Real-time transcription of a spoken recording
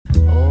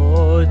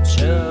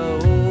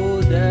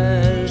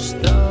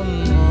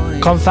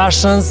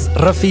Confessions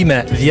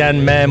rrëfime vjen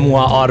me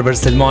mua Arber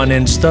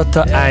Selmanin çdo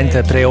të enjte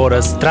prej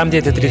orës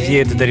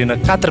 13:30 deri në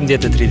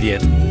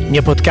 14:30.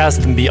 Një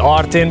podcast mbi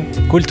artin,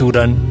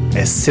 kulturën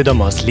e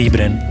sidomos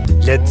librin.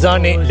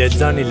 Lexoni.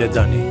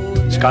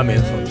 Çka më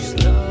thoni?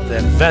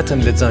 Dhe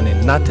vetëm lexoni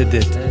natë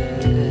ditë.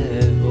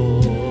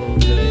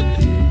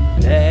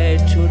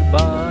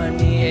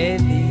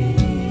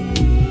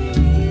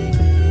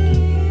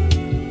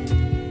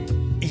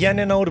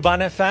 Jeni në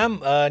Urban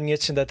FM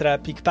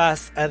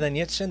 103.5 edhe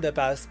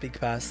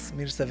 105.5.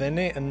 Mirë se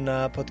veni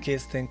në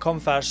podcastin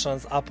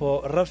Confessions apo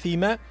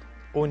Rrëfime.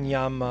 Unë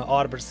jam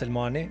Arber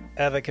Selmani,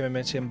 edhe kemi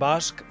me qenë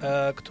bashk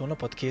këtu në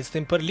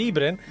podcastin për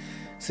librin.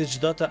 Si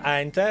çdo të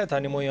enjte,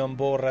 tani mu jam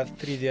borë rreth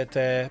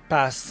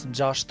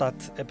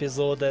 35-67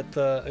 epizodet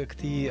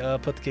këtij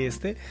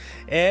podcasti.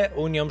 E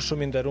unë jam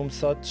shumë i nderuar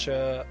sot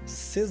që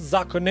si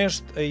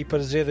zakonisht i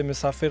përzgjedhim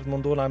mysafirët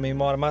mundona me i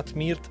marrë më të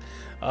mirë.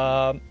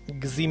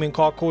 Gëzimin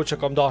ka kohë që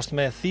kom dashur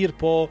me thirr,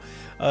 po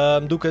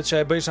m'duket që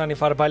e bëjsha një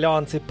farë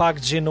balanci pak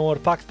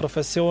gjinor, pak të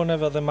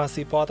profesioneve dhe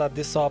masi pata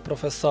disa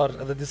profesor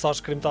dhe disa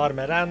shkrimtar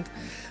me rend.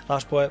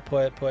 Thash po e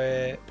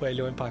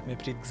lojmë pak me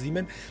prit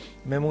Gëzimin.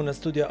 Me mu në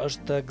studio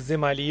është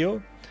Gëzim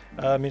Aliu.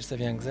 Mirë se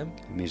vjen Gëzim.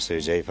 Mirë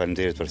se gjej,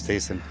 faleminderit për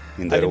ftesën.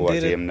 I nderuar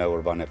të jem në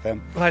Urban FM.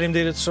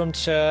 Faleminderit shumë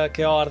që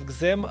ke ardhur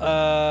Gëzim.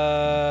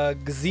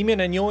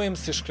 Gëzimin e njohim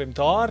si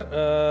shkrimtar,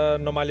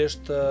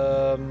 normalisht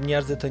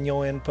njerëzit e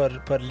njohin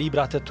për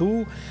librat e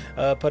tu,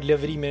 për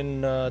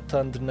lëvrimin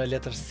tënd në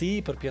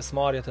letërsi, për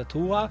pjesëmarrjet e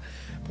tua.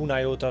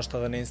 Puna jote është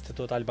edhe në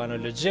Institut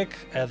Albanologjik,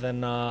 edhe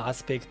në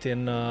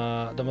aspektin,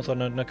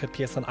 domethënë në këtë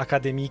pjesën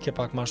akademike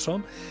pak më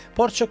shumë,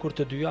 por që kur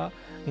të dyja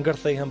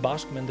ngërthehen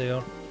bashkë,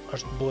 mendoj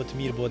është bëhet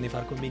mirë, bëhet një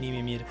farë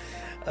kombinimi mirë.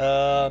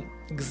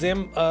 Gëzim,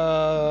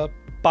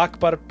 pak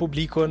për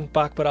publikun,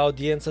 pak për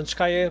audiencën,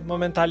 çka je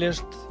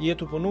momentalisht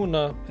jetu punu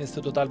në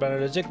Institut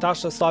Albanologjik,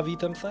 tash sa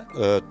vite më the?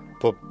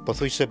 Po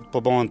thuj se po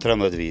bëhen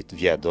 13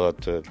 vjet, do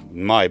të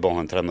maj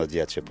bëhen 13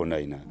 vjet që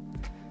punoj në.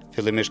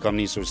 Fillimisht kam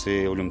nisur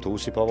si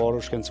ulëmtues i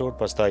pavarur shkencor,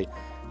 pastaj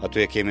aty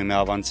e kemi me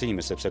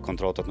avancime sepse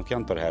kontratat nuk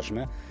janë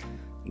përhershme.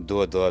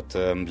 Duhet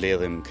të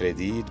mbledhim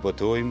kredi, të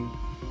botojmë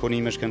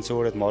punime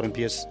shkencore, të marrim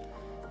pjesë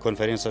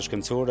konferenca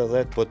shkencore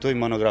dhe të botojmë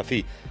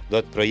monografi, do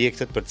të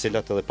projektet për të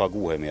cilat edhe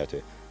paguhemi aty,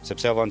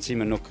 sepse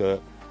avancime nuk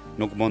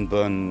mund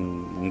bën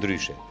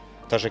ndryshe.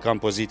 Tash e kam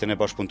pozitën e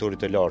bashkëpunëtorit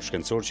të lartë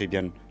shkencor që i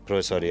bjen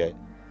profesori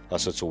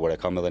asociuar,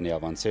 kam edhe një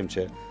avancim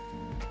që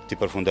ti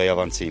përfundoj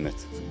avancimet.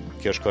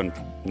 Kjo shkon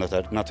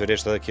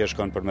natyrisht edhe kjo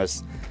shkon përmes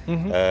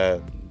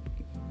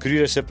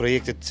kryerjes së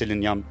projektit të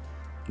cilin jam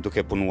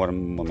duke punuar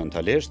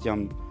momentalisht,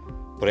 jam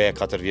prej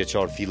 4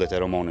 vjeçar fillet e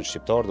romanit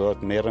shqiptar, do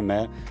të merrem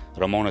me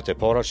romanet e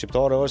para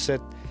shqiptare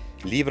ose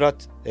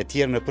librat e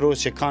tjerë në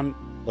prozë që kanë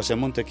ose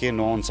mund të kenë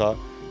nuanca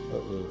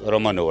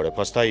romanore.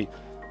 Pastaj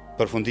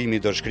përfundimi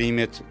i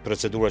dorëshkrimit,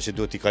 procedura që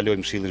duhet i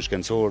kalojmë këshillin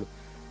shkencor,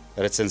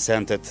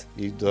 recensentet,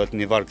 do të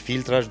një varg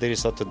filtrash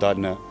derisa të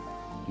dalë në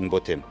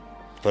botim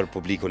për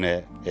publikun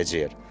e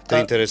gjerë, të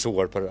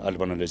interesuar për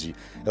albanologji.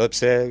 Edhe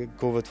pse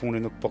kohëve të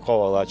fundit nuk po ka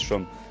aq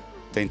shumë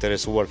të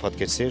interesuar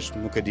fatkeqësisht,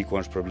 nuk e di ku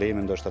është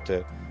problemi, ndoshta të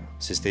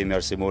sistemi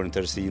arsimor në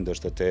tërësi,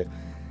 ndoshta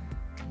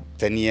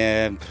të një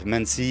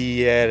mendësi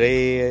e re,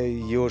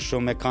 jo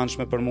shumë e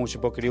këndshme për mua që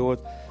po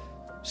krijohet,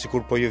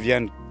 sikur po ju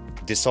vjen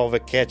disave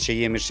keq që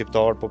jemi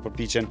shqiptar, po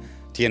përpiqen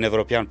të jenë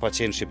evropian pa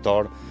qenë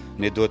shqiptar,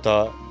 ne duhet ta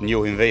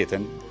njohim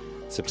veten,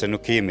 sepse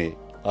nuk kemi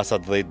as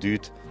atë dhjet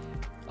dytë,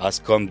 as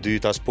kom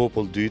dytë, as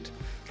popull dytë,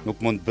 nuk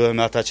mund të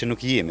bëhemi ata që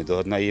nuk jemi, do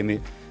të na jemi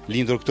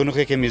lindur këtu, nuk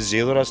e kemi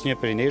zgjedhur asnjë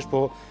prej nesh,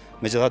 po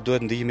megjithatë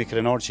duhet ndihemi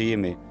krenar që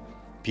jemi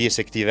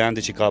pjesë e këtij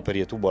vendi që ka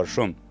përjetuar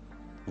shumë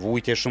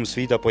vujtje, shumë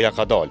sfida, po ja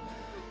ka dalë.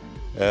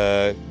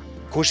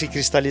 Kush i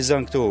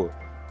kristalizon këtu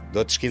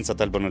do të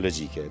shkencat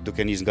albanologjike, duke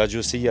nis nga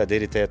gjuhësia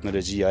deri te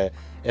etnologjia,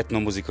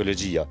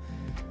 etnomuzikologjia.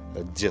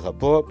 Gjitha,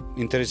 po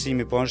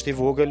interesimi po është i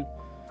vogël.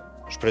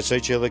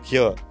 Shpresoj që edhe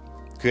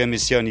ky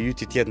emision i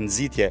yt të jetë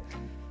nxitje.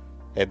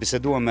 E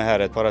biseduam më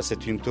herët para se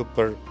të hyjmë këtu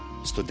për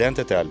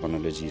studentët e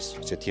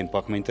albanologjisë, që të jenë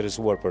pak më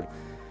interesuar për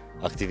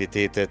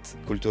aktivitetet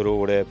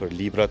kulturore, për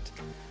librat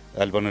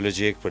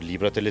albanologjik, për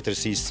librat e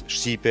letërsisë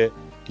shqipe,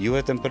 jo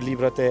vetëm për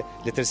librat e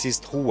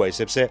letërsisë të huaj,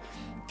 sepse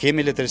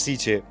kemi letërsi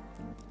që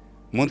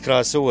mund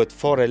krahasohet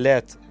fare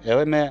lehtë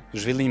edhe me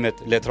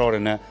zhvillimet letrare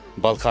në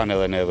Ballkan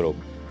edhe në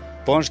Evropë.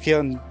 Po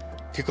është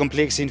ky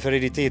kompleksi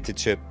inferioritetit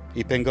që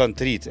i pengon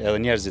të rit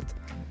edhe njerëzit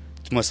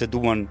të mos e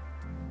duan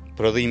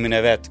prodhimin e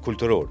vet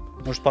kulturor.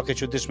 Është pak e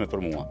çuditshme për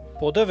mua.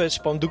 Po dhe veç,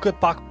 po më duket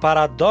pak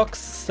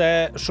paradoks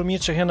se shumë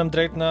që henëm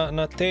drejt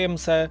në temë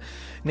se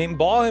ne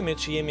mbahemi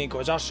që jemi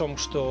goxha shumë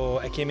kështu,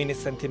 e kemi një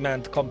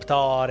sentiment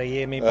kombëtar,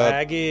 jemi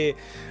bregi,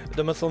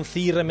 domethënë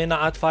thirremi në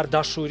atë farë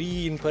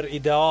dashurinë për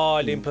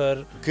idealin, për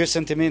ky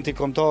sentimenti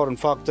kombëtar në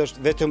fakt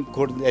është vetëm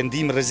kur e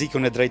ndim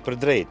rrezikun e drejt për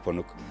drejt, po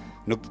nuk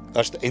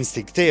është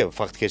instinktiv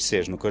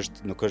faktikisht, nuk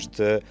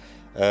është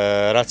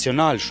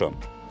racional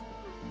shumë.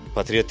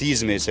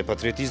 Patriotizmi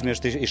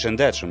është i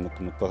shëndetshëm,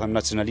 nuk po them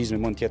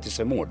nacionalizmi mund të jetë i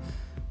semur.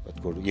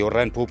 Kur i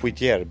urren popujt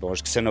tjerë, po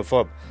është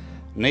ksenofob,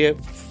 Ne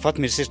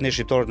fatmirësisht ne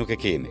shqiptarët nuk e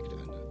kemi këtë.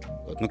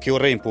 Nuk i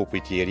urrejmë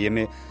popujt tjerë,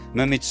 jemi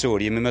më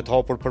miqësor, jemi më të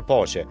hapur për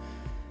paqe.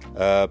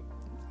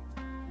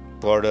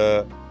 Por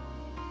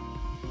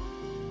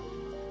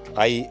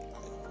ai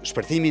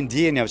shpërthimi i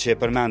ndjenjave që e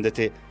përmendet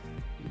ti,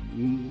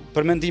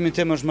 për mendimin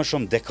tim është më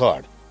shumë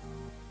dekor.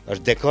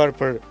 Është dekor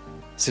për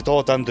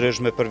situata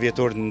ndryshme, për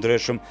vjetor të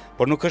ndryshëm,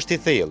 por nuk është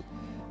i thellë.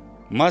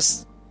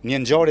 Mas një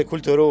ngjarje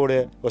kulturore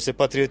ose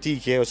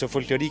patriotike ose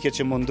folklorike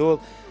që mund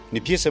ndodh,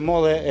 një pjesë e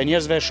madhe e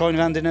njerëzve e shohin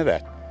vendin e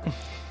vet.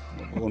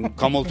 Unë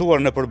kam multuar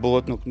në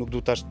përbot, nuk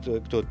du tash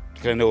këtu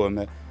të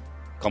krenohem,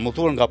 kam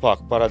multuar nga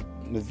pak para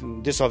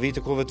disa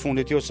vite kohëve të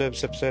fundit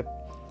sepse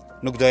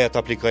nuk doja të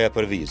aplikoja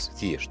për vizë,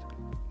 thjesht.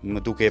 Më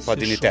duke e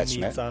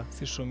padinitetshme.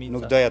 Si shumica.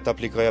 Nuk doja të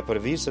aplikoja për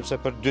vizë sepse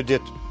për 2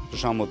 ditë, për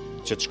shembull,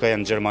 që të shkoja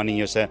në Gjermani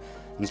ose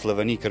në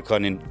Sloveni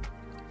kërkonin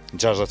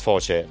 60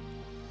 faqe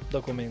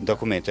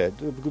dokumente.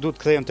 Du të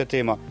kthehem te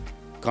tema.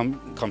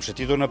 Kam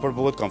shëtitur në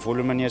përbot, kam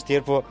folur me njerëz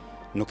tjerë, po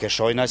nuk e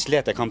shohin aq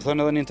lehtë, e kam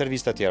thënë edhe në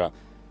intervista tjera.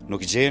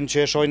 Nuk gjen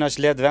që e shohin aq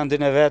lehtë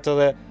vendin e vet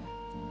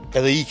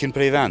edhe ikin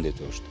prej vendit,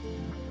 është.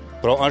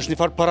 Pra është një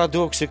farë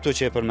paradoksi këtu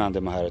që e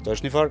përmendëm më herët.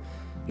 Është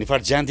një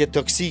farë gjendje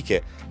toksike.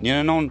 Një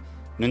nënon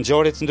në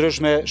ngjarje të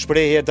ndryshme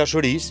shprehje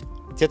dashurisë,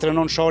 tjetër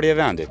nënon sharje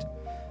vendit.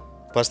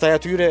 Pastaj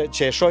atyre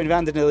që e shohin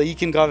vendin edhe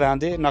ikin nga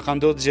vendi, na ka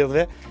ndodhur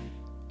gjithëve.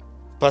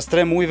 Pas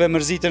 3 muajve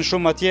mërziten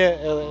shumë atje,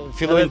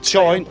 fillojnë të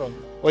qajnë,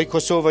 oj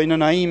Kosova i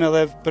nënaim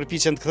edhe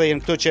përpiqen të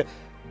kthehen këto që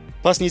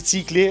pas një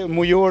cikli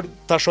mujor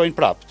ta shohin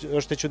prapë.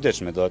 Është e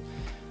çuditshme do të.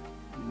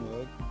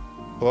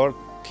 Por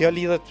kjo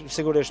lidhet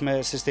sigurisht me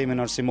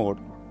sistemin arsimor.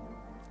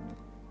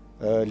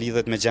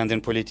 Lidhet me gjendjen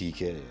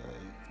politike,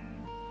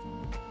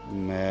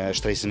 me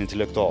shtresën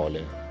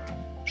intelektuale.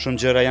 Shumë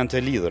gjëra janë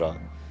të lidhura.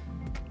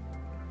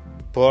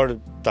 Por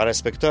ta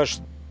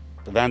respektosh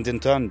vendin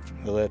tënd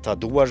dhe ta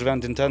duash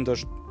vendin tënd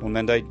është, unë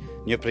mendoj,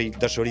 një prej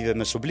dashurive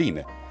më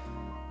sublime.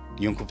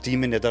 Jo në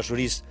kuptimin e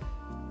dashurisë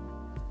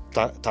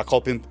ta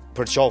kapim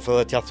për qafë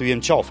dhe t'ja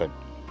thyjem qafën,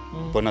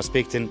 po në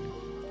aspektin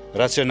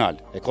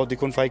racional. E ka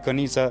dikun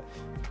fajkonica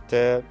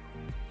të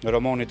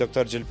romani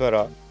Doktor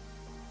Gjilpera,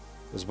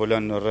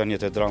 zbulon në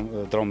rënjet e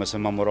dramës e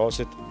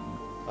Mamorasit.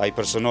 Ai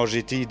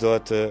personazhi i tij do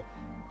të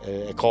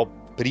e ka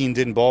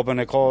prindin, babën,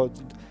 e ka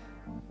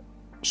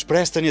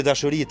shpresë të një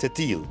dashuri të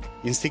tillë,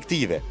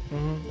 instiktive.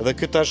 Dhe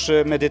këtë tash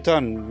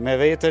mediton me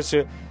vete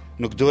që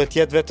nuk duhet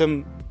të jetë vetëm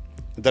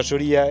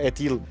dashuria e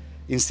tillë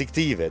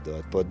instiktive,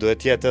 po duhet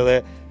të jetë edhe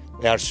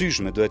e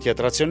arsyeshme, duhet të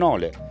jetë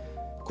racionale.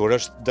 Kur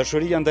është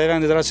dashuria ndaj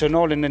vendit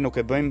racionale, ne nuk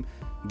e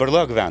bëjmë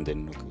bërllëk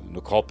vendin,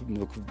 nuk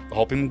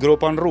hapim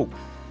gropa në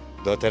rrugë.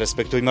 Do të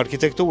respektojmë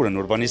arkitekturën,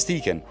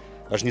 urbanistiken.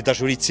 Është një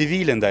dashuri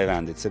civile ndaj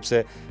vendit,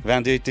 sepse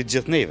vendi është i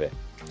gjithë neve.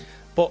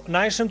 Po,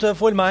 na ishim të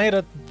fol më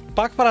herët,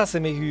 pak para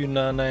se me hy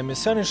në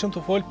emision, ishim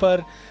të fol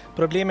për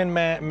problemin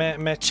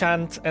me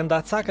qentë e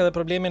ndacak edhe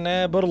problemin e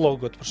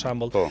bërlogut, për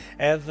shembull. Po.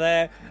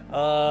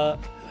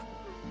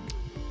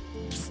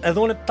 Edhe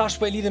unë tash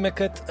po e lidhi me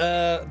këtë,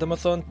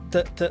 domethënë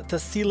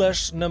të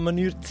sillesh në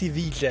mënyrë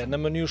civile,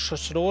 në mënyrë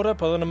shoqërore,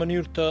 po edhe në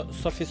mënyrë të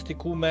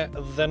sofistikuar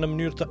dhe në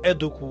mënyrë të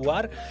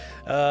edukuar,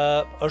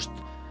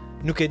 është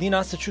nuk e din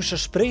as se çu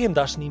shprehim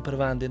dashnin për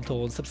vendin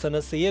tonë, sepse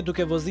nëse je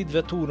duke vozit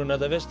veturën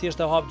edhe veç thjesht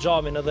e hap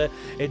xhamin edhe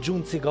e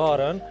gjun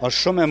cigaren, është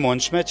shumë e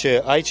mundshme që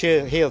ai që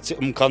hedh,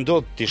 më ka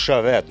ndodhur ti shoh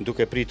vet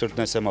duke pritur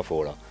në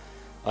semafora.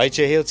 Ai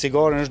që hedh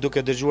cigaren është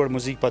duke dëgjuar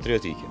muzikë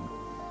patriotike.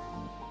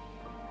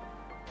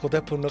 Po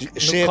dhe nuk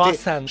ka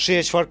sens.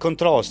 Sheh çfarë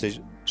kontrasti,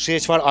 sheh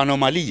çfarë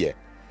anomalie.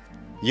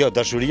 Jo,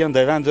 dashuria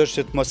ndaj vendit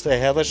është që të mos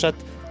e hedhësh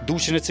atë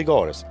duqin e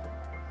cigares.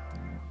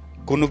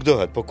 Ku nuk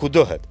dohet, po ku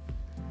dohet.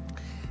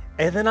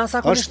 Edhe na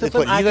zakonisht të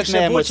thënë, a kishe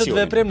bërë që të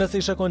veprim nëse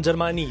ishe në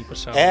Gjermani, për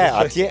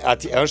shembull.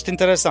 Atje është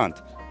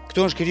interesant.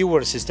 Këtu është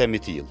krijuar sistemi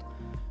i tillë.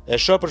 E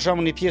shoh për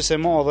shembull një pjesë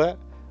e madhe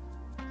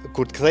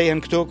kur të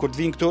kthehen këtu, kur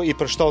të vinë këtu i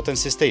përshtaten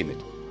sistemit.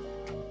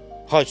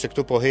 Hajde se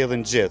këtu po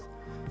hedhin gjithë.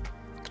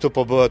 Këtu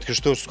po bëhet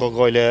kështu, s'ka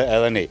gojle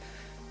edhe ne.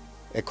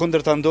 E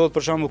kundërta ndodh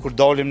për shembull kur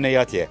dalim ne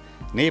atje.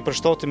 Ne i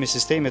përshtatemi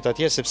sistemit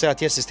atje sepse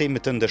atje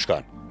sistemi të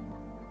ndeshkon.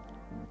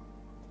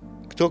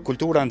 Këtu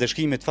kultura e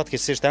ndeshkimit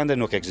fatkeqësisht ende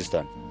nuk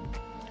ekziston.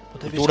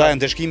 Kultura e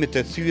ndeshkimit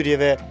të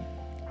thyrjeve,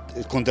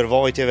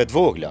 kundërvajtjeve të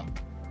vogla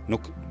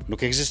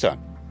nuk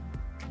ekziston.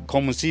 Ka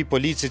mundësi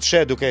polici të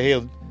sheh duke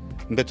hedh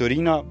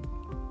mbeturina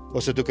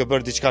ose duke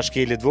bërë diçka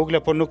shkeli të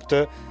vogla, por nuk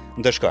të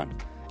ndeshkon.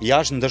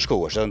 Jashtë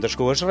ndeshkohesh, edhe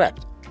ndeshkohesh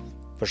rrept.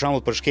 Për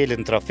shembull për shkelet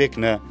në trafik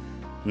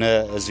në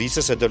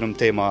Zvicër, se dolëm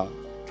tema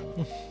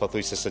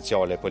pothuajse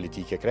sociale,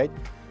 politike krejt.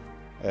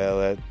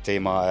 Edhe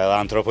tema edhe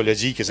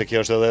antropologjike, se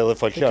kjo është edhe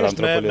folklor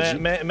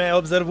antropologjik. Me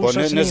observuar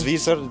shoqërinë. Po në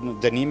Zvicër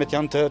dënimet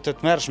janë të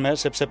tmerrshme,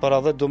 sepse para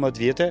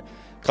 10-12 vjetë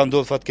ka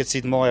ndodhur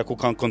fatkeqësi të mëdha ku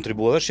kanë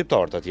kontribuar edhe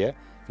shqiptarët atje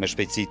me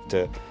shpejtësi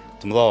të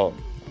mëdha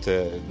të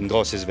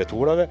ngasjes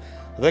veturave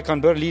dhe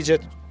kanë bërë ligje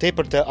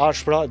tepër të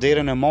ashpra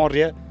deri në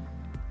marrje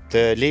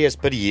të lejes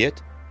për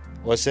jetë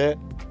ose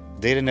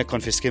deri në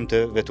konfiskim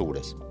të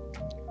veturës.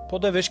 Po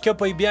dhe veç kjo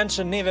po I bjen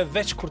që neve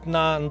veç kur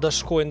t'na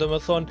ndëshkojnë, do më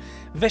thonë,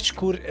 veç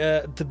kur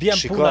të bjen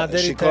puna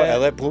deri te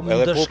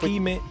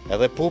ndëshkimi.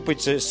 Edhe popujt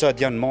që sot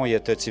janë maje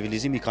të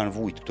civilizimi kanë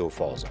vujt këto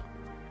faza.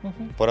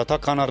 Por ata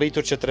kanë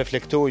arritur që të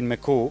reflektojnë me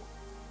kohë,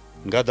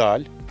 nga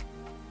dalë,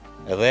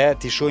 edhe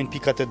t'i shojnë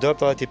pikat e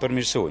dobta dhe t'i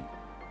përmirësojnë.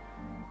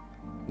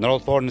 Në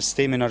radhë parë në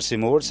sistemin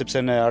arsimor,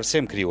 sepse në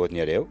arsim krijohet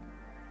njeriu.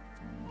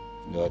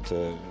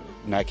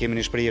 Na kemi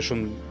një shprehje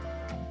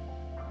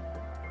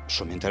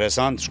shumë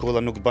interesant, shkolla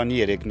nuk të ban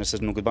njeri,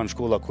 nëse nuk të ban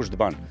shkolla, kush të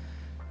ban?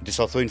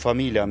 Disa thojnë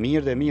familja,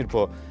 mirë dhe mirë,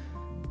 po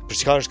për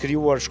çka është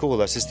krijuar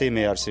shkolla,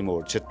 sistemi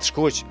arsimor, që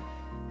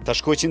ta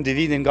shkoq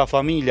individin nga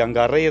familja,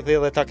 nga rrethi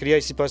dhe ta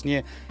krijoj sipas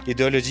një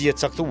ideologjie të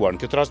caktuar. Në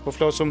këtë rast po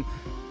flasum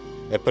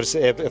e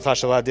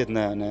thash edhe ditë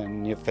në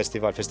një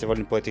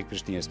festivalin poetik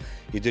Prishtinës,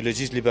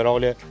 ideologjisë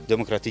liberale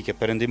demokratike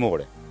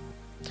perëndimore.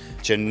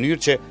 Që në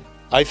mënyrë që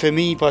ai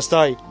fëmijë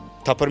pastaj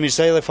ta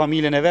përmirësoj edhe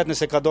familjen e vet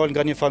nëse ka dalë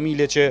nga një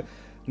familje që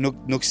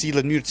nuk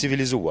sillet në mënyrë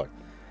civilizuar.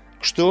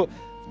 Kështu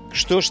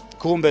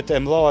është kombet e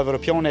mëdha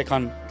evropiane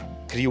kanë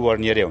krijuar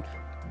njeriu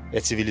e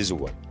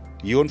civilizuar.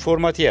 Jo në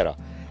forma tjera.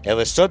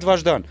 Edhe sot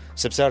vazhdon,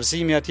 sepse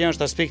arsimi atje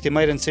është aspekti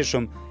më I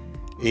rëndësishëm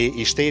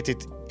I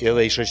shtetit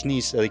edhe I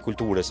shoqënisë edhe I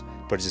kulturës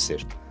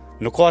përgjithsisht.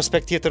 Nuk ka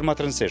aspekt tjetër më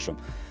të rëndësishëm,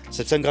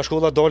 sepse nga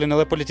shkolla dalin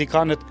edhe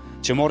politikanët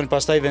që marrin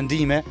pastaj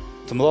vendime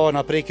të mëdha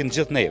na prekin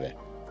gjithë neve.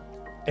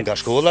 Nga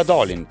shkolla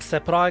dalin.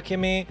 Pse pra e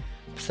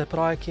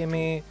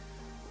kemi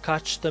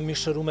kaq të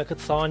mishëruar me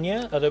këtë thanje,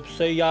 edhe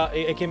pse ja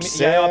japim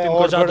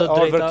goxha të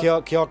drejta.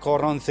 Kjo ka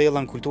rënë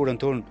thella në kulturën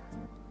tonë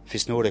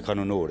fisnore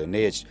kanonore.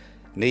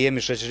 Ne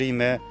jemi shoqëri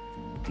me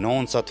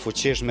nonca të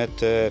fuqishme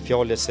të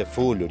fjalës së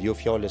folur, jo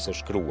fjalës së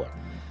shkruar.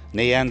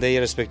 Ne ende I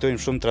respektojmë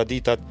shumë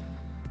traditat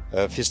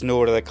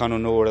fisnore dhe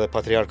kanonore dhe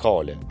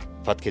patriarkale,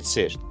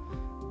 fatkeqësisht.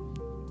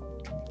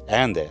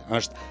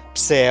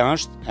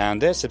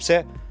 Sepse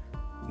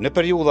në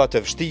periudha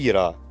të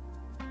vështira,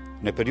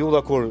 në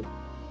periudha kur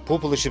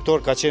populli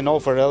shqiptar ka qenë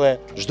afër edhe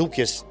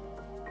zhdukjes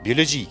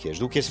biologjike,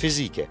 zhdukjes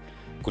fizike,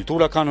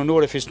 kultura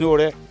kanonore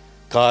fisnore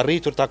ka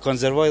arritur ta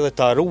konservojë dhe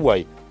ta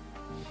ruaj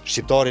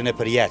shqiptarin e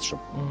përjetshëm.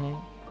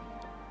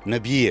 Në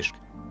bjeshk.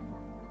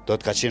 Do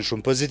të ka qenë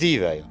shumë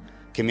pozitive ajo.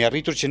 Kemi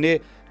arritur që ne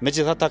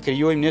megjithatë ta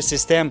krijojmë një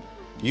sistem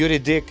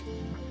juridik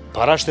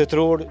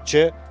parashtetror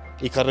që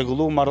I ka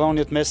rregulluar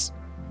marrëdhëniet mes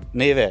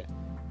neve,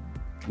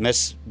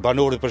 mes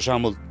banorit për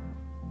shembull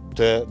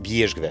të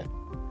bjeshkëve.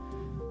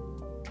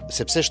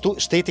 Sepse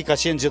shteti ka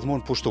qenë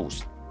gjithmonë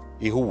pushtues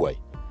I huaj.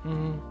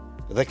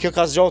 Dhe kjo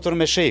ka zgjatur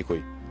me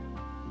shekuj.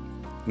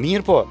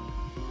 Mirë po,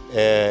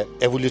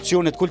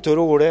 evolucionet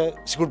kulturore,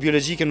 sikur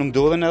biologjike nuk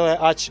ndodhen edhe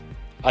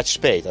aq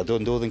shpejt, do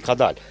ndodhin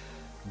kadal.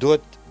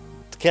 Duhet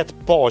të ketë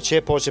paqe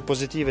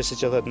pozitive,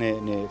 siç e thot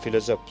një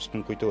filozof,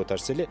 s'm kujtohet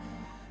as cili,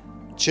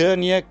 që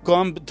një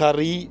këmbë të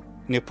arrijë,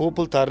 një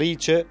popull të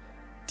arrijë që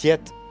të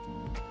jetë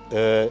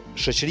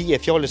shoqëri e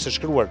fjalës së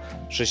shkruar,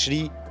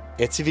 shoqëri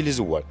e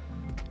civilizuar.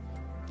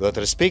 Dhe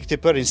të respekti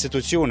për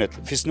institucionet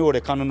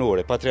fisnore,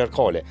 kanonore,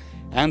 patriarkale,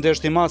 ende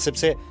është I madh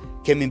sepse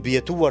kemi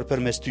mbijetuar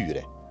përmes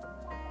tyre.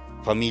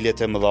 Familjet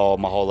e mëdha,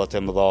 mahallat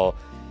e mëdha,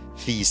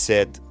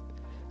 fiset,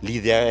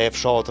 lidhja e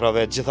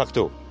fshatrave, gjitha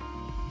këto.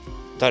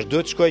 Tash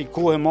duhet të shkoj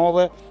kohë e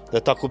madhe dhe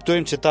ta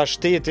kuptojmë që ta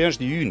shteti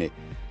është I yni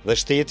dhe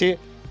shteti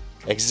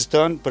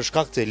ekziston për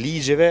shkak të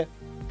ligjeve,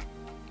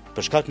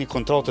 për shkak një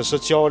kontrate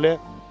sociale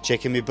që e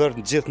kemi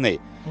bërë gjithë ne.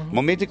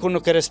 Momenti kur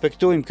nuk e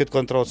respektojmë këtë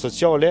kontratë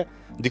sociale,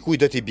 dikujt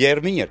do t'i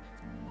bjerë mirë.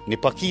 Një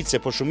pakicë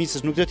po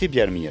shumicës nuk do t'i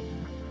bjerë mirë.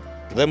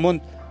 Dhe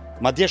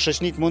madje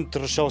shoqënit mund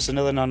të rrëshasin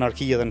edhe në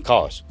anarki dhe në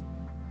kaos.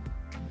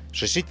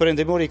 Shoqëritë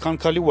perëndimore I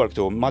kanë kaluar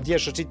këto, madje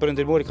shoqëritë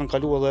perëndimore kanë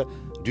kaluar edhe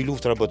 2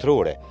 luftra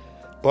botërore.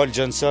 Paul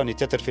Johnson, I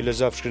tjetër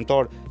filozof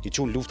shkrimtar, I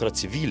quajnë luftra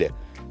civile.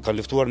 Kanë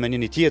luftuar me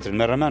njëri tjetrin,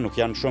 me rëmen nuk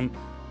janë shumë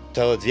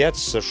 80 vjet,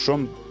 së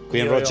shumë ku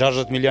janë rreth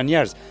 60 milion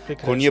njerëz.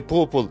 Kur një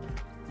popull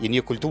I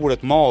një kulture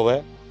të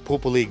madhe,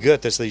 populli I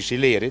Goethes dhe I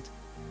Schillerit,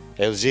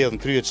 e zgjedh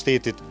në krye të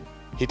shtetit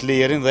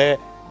Hitlerin dhe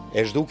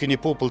e zhduki një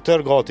popull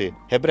tërë gati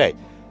hebrej.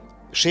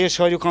 Shesh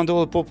çfarë ka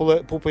ndodhur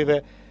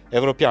popujve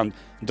evropian.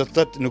 Do të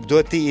thotë nuk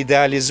duhet të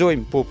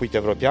idealizojmë popujt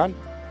evropian,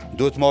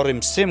 duhet të marrim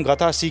mësim nga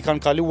ata si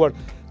kanë kaluar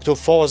këto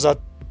faza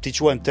të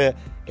quajmë të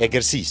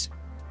egërsisë.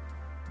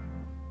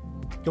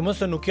 Jo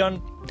mëse nuk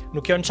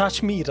janë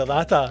çaq mirë edhe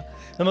ata.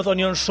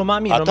 Domethënë janë shumë më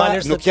mirë,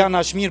 normalisht nuk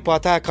janë as mirë, po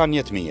ata e kanë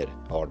një të mirë,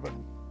 Arben.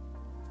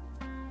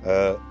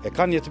 E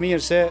kanë një të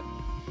mirë se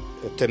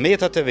të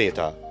metat e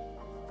veta,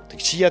 të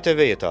këqijat e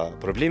veta,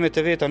 problemet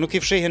e veta nuk I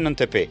fshehin në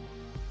tepe.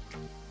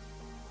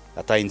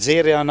 Ata I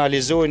nxjerrin,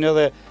 analizojnë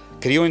edhe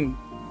krijojnë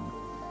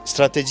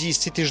strategji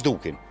si t'i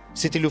zhdukin,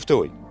 si t'i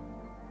luftojnë.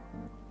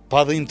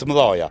 Pa dhim të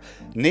mëdhaja.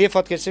 Ne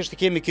fatkeqësisht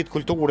kemi këtë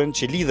kulturën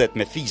që lidhet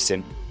me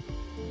fisin,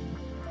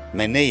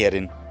 me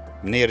nejerin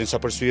sa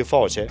përsye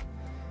faqe,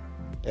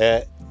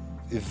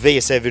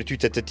 vese e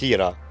virtytet të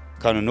tjera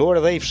kanonore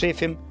dhe I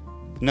fshefim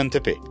në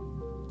tepe.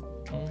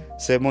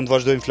 Se mund të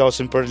vazhdojmë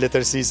flasim për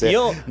letërsi se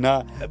jo,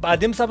 a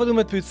dim sa po du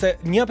me të pyet se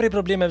një prej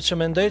problemeve që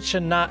mendoj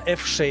që na e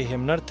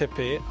fshehim në RTP,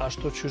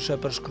 ashtu qyshe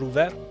për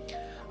shkruve,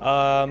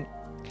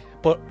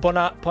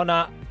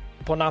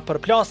 po na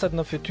përplaset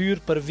në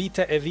fytyrë për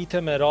vite e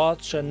vite me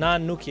radhë që na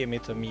nuk jemi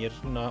të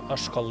mirë në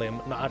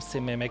shkollim, në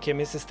arsimim.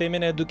 Kemi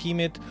sistemin e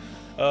edukimit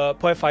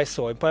po e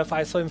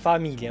fajsojmë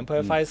familjen, po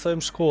e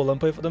fajsojmë shkollën,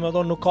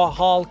 domethënë nuk ka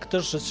hall këtë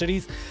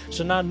shoqërisë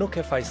që na nuk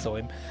e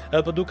fajsojmë.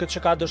 Po duket që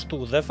ka dështu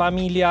dhe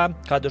familja,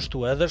 ka dështu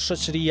edhe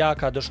shoqëria,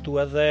 ka dështu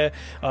edhe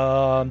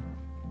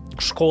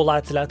shkolla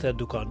e cila të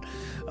edukon.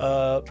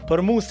 Për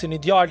mu si një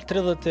djalë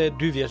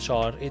 32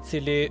 vjeçar i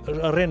cili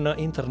rrin në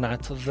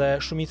internet dhe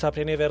shumica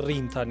prej neve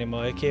rrin tani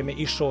më e kemi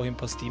i shohim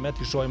postimet,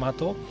 i shohim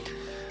ato.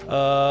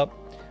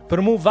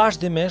 Për mu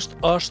vazhdimisht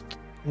është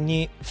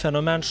një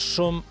fenomen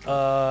shumë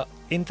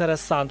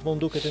interesant, më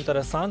duket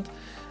interesant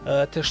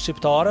të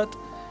shqiptarët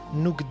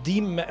nuk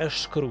dim me e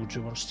shkru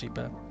gjuhën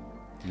shqipe.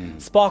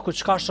 Spaku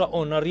çka shoh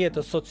unë në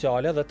rrjetet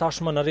sociale dhe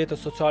tashmë në rrjetet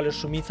sociale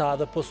shumica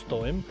edhe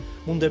postojmë,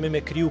 mundemi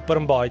me kriju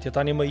përmbajtje.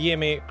 Tani më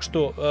jemi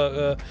kështu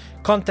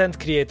content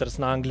creators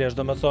në anglisht,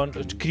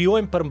 domethënë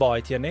krijojmë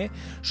përmbajtje ne,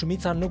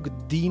 shumica nuk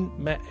din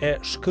me e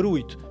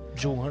shkrujt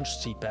gjuhën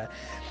shqipe.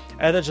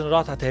 Edhe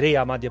gjeneratat e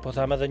reja madje po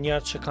them edhe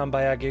njerëz që kanë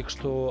bajage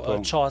kështu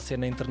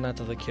çasje në internet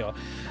edhe kjo.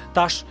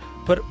 Tash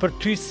për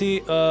ty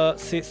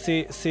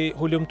si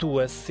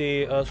hulumtues, si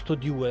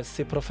studiues,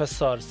 si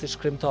profesor, si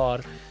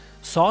shkrimtar,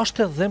 sa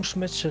është e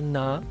dhëmshme që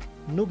na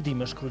nuk di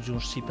me shkru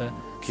gjuhën shqipe.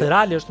 Se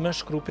realisht me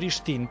shkru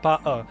Prishtinë pa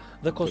ë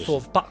dhe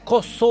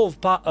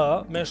Kosovë pa ë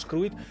me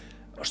shkrujt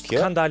është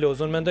skandaloz.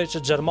 Unë mendoj që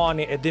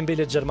Gjermani e din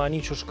bile Gjermani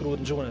që shkruhet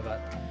në gjuhën e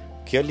vet.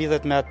 Kjo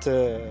lidhet me atë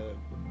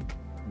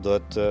do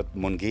të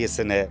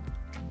mungesën e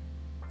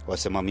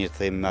ose më mirë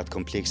them me atë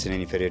kompleksin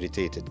e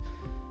inferioritetit.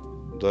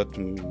 Do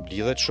të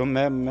lidhet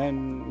shumë me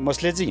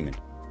mos leximin.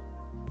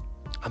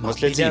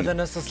 Mos leximin. Edhe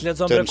nëse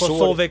s'lexon për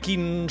Kosovë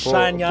kin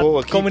shenja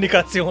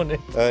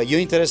komunikacionit. Ju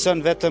intereson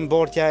vetëm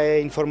bortja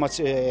e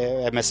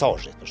e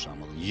mesazhit për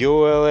shembull. Jo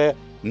edhe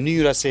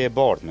mënyra se e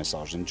bart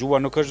mesazhin. Gjuha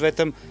nuk është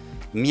vetëm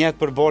mjet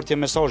për bortje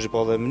mesazhi,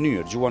 po edhe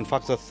mënyrë. Gjuha në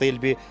fakt është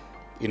thelbi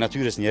i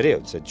natyrës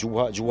njerëzit, se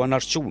gjuha na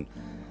shqun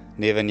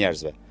neve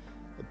njerëzve.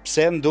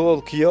 Pse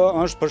ndodh kjo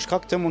është për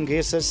shkak të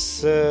mungesës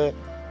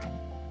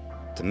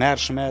të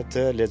mërshme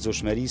të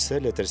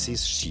lexueshmërisë,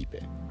 letërsisë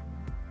shqipe.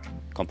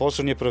 Kam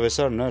pasur një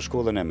profesor në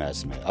shkollën e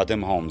mesme,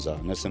 Adem Hamza,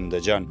 nëse më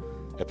dëgjon,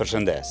 e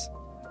përshëndes.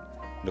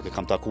 Nuk e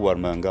kam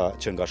takuar më nga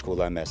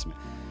shkolla e mesme.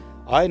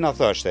 Ai na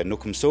thoshte,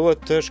 nuk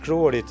mësohet të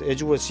shkruarit e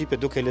gjuhës shqipe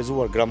duke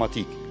lexuar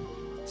gramatik,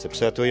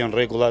 sepse ato janë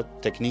rregulla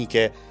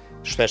teknike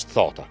shpesh të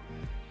thata.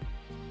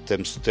 Të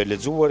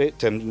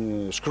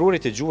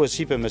shkruarit e gjuhës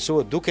shqipe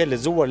mësohet duke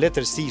lexuar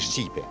letërsi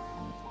shqipe,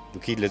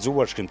 duke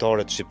lexuar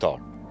shkrimtarët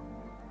shqiptar.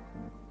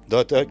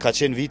 Ka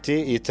qenë viti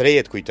i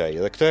 3 kujtoj,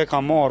 dhe këtë e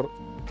ka marrë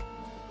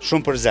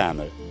shumë për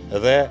zemër,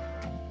 dhe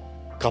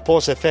ka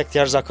pas efekt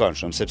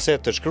jashtëzakonshëm, sepse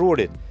të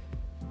shkruarit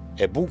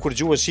e bukur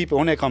gjuhës shqipe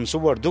unë e kam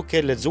mësuar duke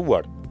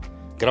lexuar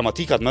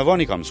gramatikat më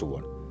vonë kam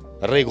mësuar,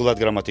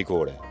 rregullat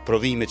gramatikore,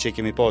 provimet që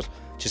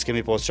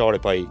s'kemi pas çare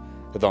pa i.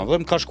 Dhe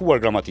më ka shkuar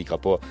gramatika,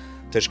 po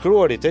të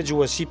shkruarit e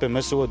gjuhës shqipe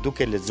mësohet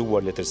duke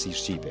lexuar letërsi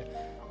shqipe.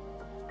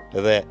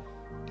 Dhe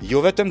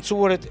jo vetëm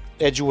mësuarit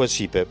e gjuhës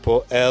shqipe,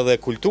 po edhe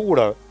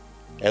kultura,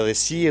 edhe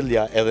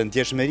sjellja, edhe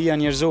ndjeshmëria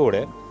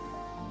njerëzore,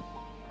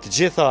 të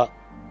gjitha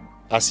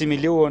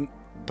asimilohen,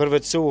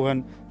 përvetësohen,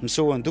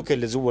 mësohen duke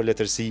lexuar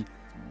letërsi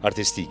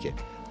artistike.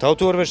 Të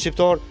autorëve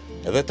shqiptar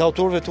edhe të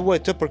autorëve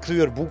tuaj të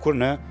përkthyer bukur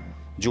në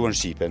gjuhën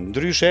shqipe.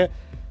 Ndryshe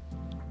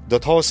do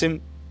të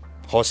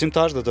hasim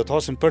tash dhe do të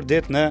hasim për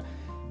ditë në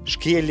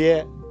shkelje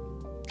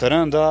të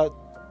rënda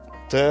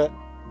të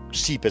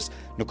shqipes.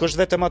 Nuk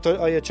është vetëm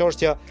ajo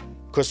çështja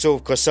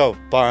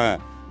Kosovë pa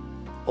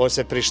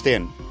ose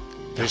Prishtinë.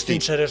 Është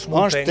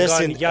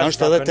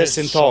edhe te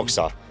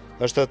sintaksa.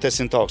 Është edhe te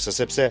sintaksa,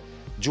 sepse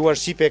gjuha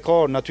shqipe ka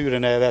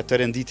natyrën e vet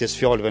të renditjes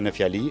fjalëve në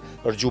fjali,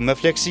 është gjuhë më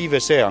fleksive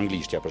se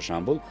anglishtja për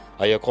shembull.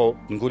 Ajo ka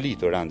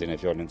ngolitur rendin e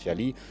fjalën në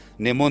fjali.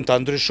 Ne mund ta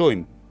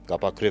ndryshojmë, ka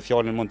pa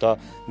kryefjalën mund ta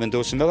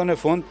vendosim edhe në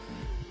fund,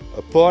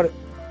 por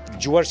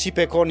gjuha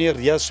shqipe ka një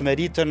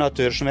rrjedhshmëri të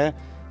natyrshme,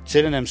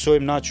 cilën e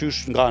mësojmë na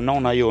qysh nga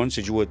nana jonë,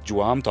 si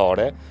gjuha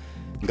amtare,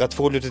 nga të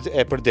folur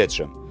e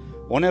përditshëm.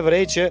 Unë e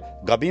vrej që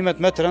gabimet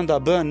më të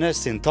rënda bëhen në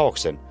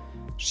sintaksën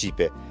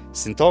shqipe.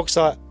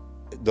 Sintaksa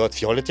do të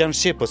fjalët janë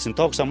shqip, po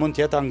sintaksa mund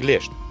të jetë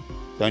anglisht.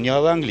 Do një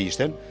edhe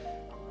anglishten,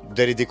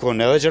 deri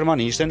dikon edhe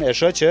gjermanishten, e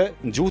shoh që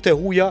gjuhët e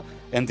huaja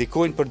e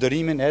ndikojnë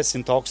përdorimin e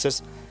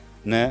sintaksës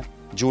në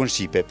gjuhën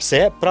shqipe.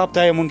 Pse?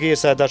 Prapë ajo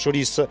mungesa e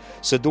dashurisë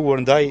së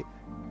duhur ndaj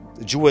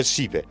gjuhës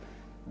shqipe.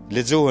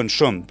 Lexohen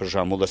shumë, për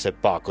shembull, ose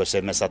pak ose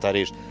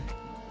mesatarisht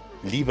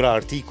libra,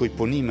 artikuj,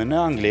 punime në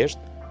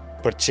anglisht,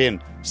 për të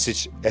qenë,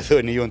 siç e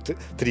thoni ju,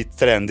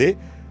 trendi,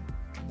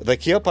 dhe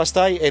kjo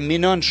pastaj e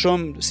minon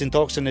shumë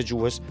sintaksën e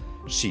gjuhës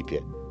shqipe.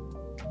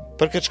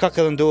 Për këtë shkak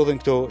edhe ndodhin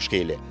këto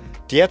shkelje.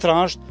 Tjetra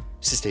është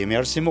sistemi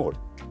arsimor.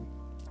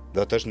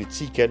 Do të është një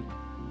cikël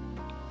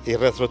i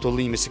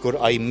rrethrotullimi, sikur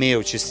ai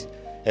meu që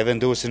e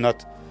vendosin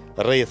atë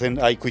rrethin,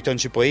 ai kujton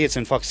që po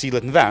ecën fakt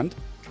sillet në vend,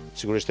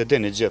 sigurisht e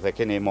dini gjithë, e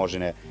keni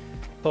imazhin e.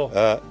 Po.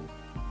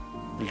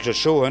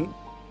 Lëshohen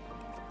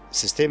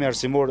sistemi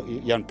arsimor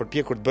janë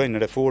përpjekur të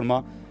bëjnë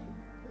reforma,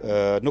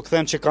 nuk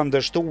them që kanë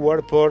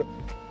dështuar, por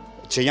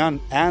që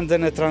janë ende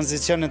në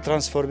tranzicion në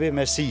transformim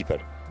me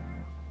sipër.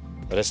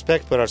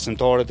 Respekt për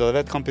arsimtarët, edhe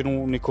vetë kam punu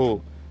një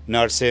kohë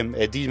në arsim,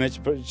 e di me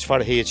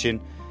çfarë heqin,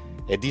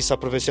 e di sa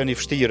profesion i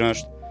vështirë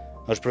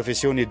është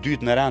profesioni i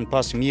dytë në rand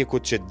pas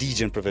mjekut që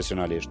digjen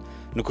profesionalisht.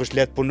 Nuk është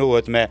lehtë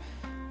punohet me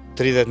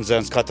 30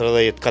 nxënës,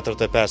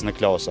 40-45 në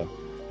klasa.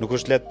 Nuk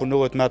është lehtë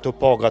punohet me ato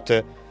paga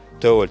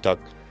të ulta.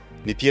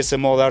 Një pjesë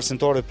e madhe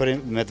arsimtarët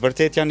me të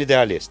vërtetë janë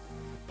idealist,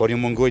 por ju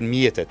mungojnë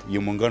mjetet,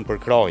 ju mungon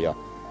përkraja.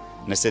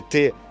 Nëse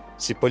ti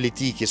si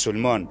politik i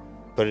sulmon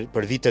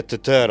për vitet të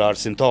tëra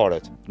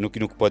arsimtarët,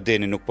 nuk po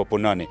deni, nuk po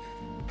punoni,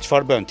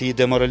 çfarë bën? Ti i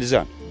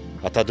demoralizon.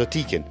 Ata do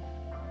t'ikin.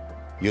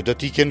 Jo do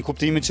t'ikin në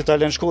kuptimin që ta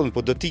lënë shkollën,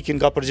 po do t'ikin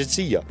nga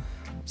përgjegjësia,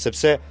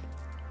 sepse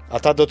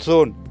ata do të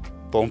thonë,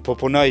 po unë po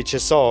punoj që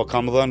sa,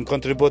 kam dhënë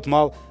kontribut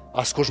madh,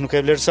 askush nuk e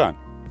vlerëson.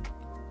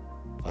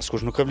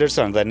 Askush nuk e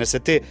vlerëson, dhe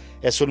nëse ti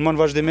e sulmon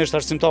vazhdimisht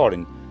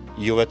arsimtarin,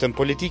 jo vetëm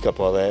politika,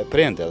 po edhe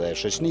prindë dhe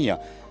shoqënia,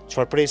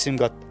 çfarë presim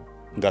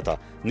nga ta?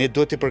 Ne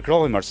duhet t'i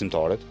përkrahojmë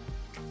arsimtarët,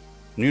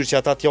 në mënyrë që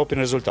ata të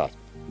japin rezultat.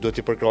 Duhet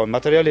t'i përkrahojmë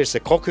materialisht,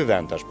 se ka ky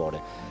vend tash pore,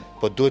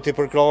 po duhet t'i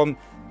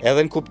përkrahojmë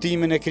edhe në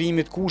kuptimin e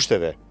krijimit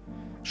kushteve.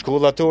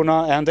 Shkollat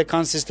tona ende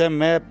kanë sistem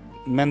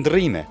me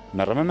ndrrime,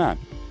 me rëmëmen.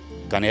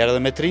 Kanë herë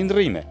edhe me 3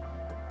 ndrrime.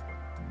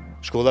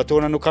 Shkollat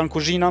tona nuk kanë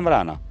kuzhina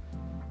mbrana.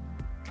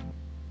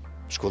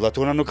 Shkollat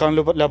tona nuk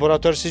kanë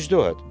laborator siç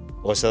duhet,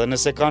 ose edhe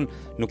nëse kanë,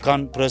 nuk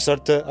kanë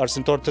profesor të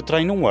arsimtar të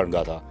trajnuar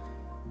nga ata.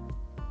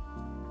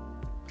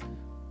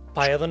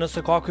 Pa edhe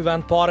nëse ka ky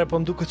vend pare,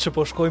 po m'duket që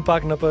po shkojnë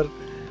pak po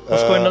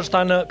shkojnë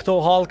ndoshta në këto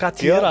hallka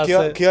të tjera.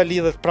 Kjo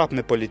lidhet prapë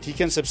me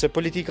politikën, sepse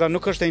politika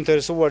nuk është e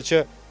interesuar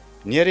që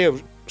njeriu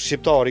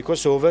shqiptar i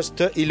Kosovës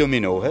të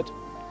iluminohet,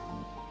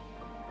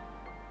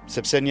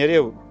 sepse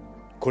njeriu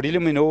kur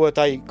iluminohet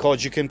ai ka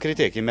gjykim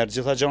kritik, i merr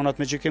gjitha gjanat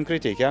me gjykim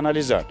kritik, i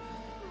analizon.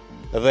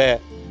 Dhe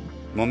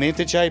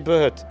momentin që ai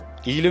bëhet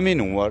i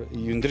iluminuar,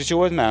 i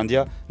ndriçohet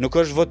mendja, nuk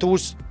është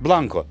votues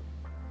blanko,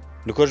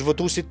 nuk është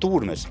votues i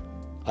turmes.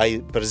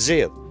 Ai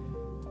përzgjedh,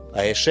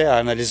 ai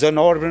analizon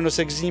arbrin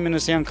ose gëzimin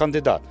nëse janë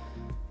kandidat,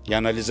 i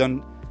analizon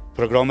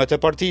programet e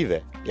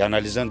partive, i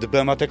analizon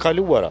dëbëmat e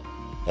kaluara,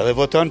 edhe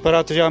voton për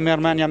atë që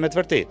merr mendja me të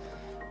vërtetë.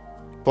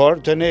 Por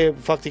të ne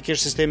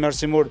faktikisht sistemi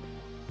arsimor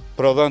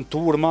prodhon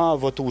turma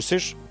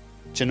votuesish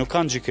që nuk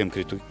kanë gjykim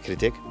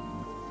kritik,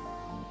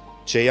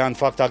 që janë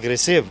fakt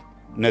agresiv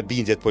në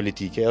bindjet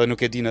politike, edhe nuk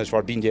e dinë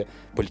çfarë bindje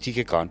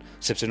politike kanë,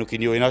 sepse nuk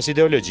i njohin as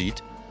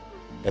ideologjitë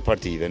e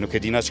partive, nuk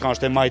e dinë as çka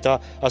është e majta,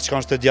 as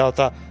çka është e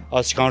djatha,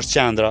 as çka është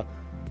qendra.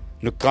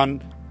 Nuk kanë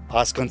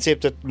as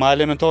konceptet më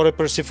elementare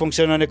për si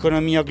funksionon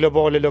ekonomia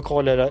globale,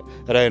 lokale,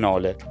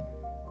 rajonale.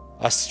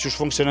 As çu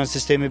funksionon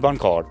sistemi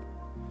bankar.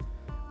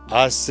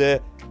 As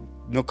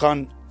nuk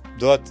kanë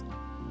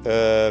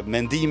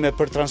mendime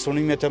për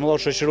transformimet e mëdha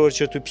shoqërore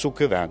që t'u psu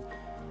ky vend.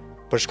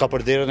 Për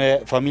shkapërderën e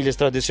familjes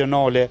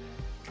tradicionale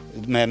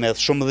me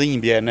shumë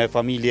dhimbje në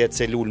familje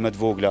celul më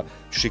të vogla,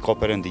 shiko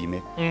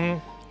perëndimi.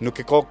 Nuk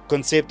e ka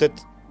konceptet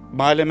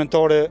më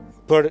elementare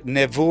për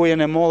nevojën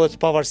e madhe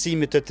të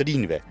pavarësimit të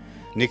rinjve,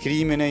 në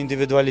krijimin e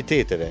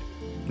individualiteteve,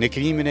 në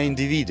krijimin e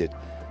individit.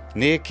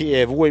 Ne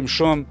e vuajmë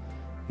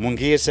shumë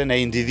mungesën e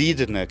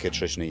individit në këtë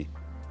shoqëni.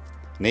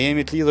 Ne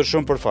jemi të lidhur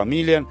shumë për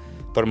familjen,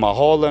 për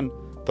mahallën,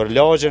 për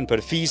lagjen,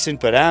 për fisin,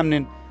 për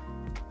emnin,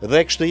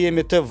 dhe kështu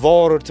jemi të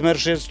varur, të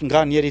mërshirë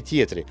nga njëri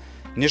tjetri.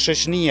 Një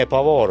shoqëni e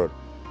pavarur,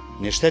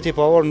 një shtet i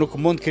pavarur nuk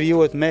mund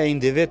krijohet me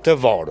individ të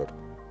varur.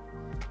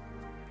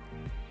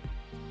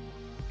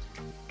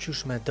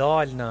 Qysh me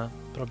dal në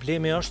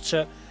problemi është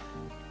që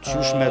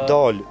qysh me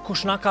dal,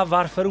 kush na ka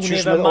varfëruar neve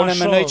më shumë. Unë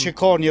mendoj që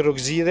ka një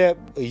rrugëzidhe,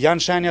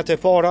 janë shenjat e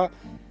para,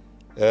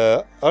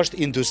 është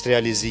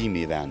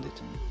industrializimi i vendit.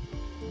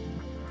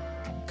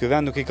 Ky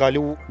vend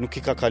nuk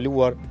i ka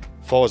kaluar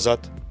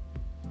fazat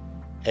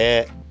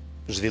e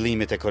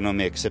zhvillimit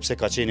ekonomik, sepse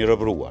ka qenë i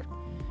robruar.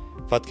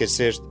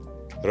 Fatkeqësisht,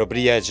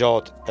 robria e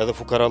gjatë edhe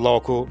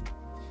fukarallaku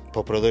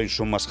po prodhojnë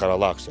shumë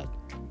maskarallaksa.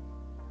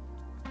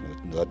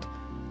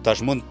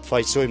 Tash mund të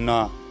fajsojmë na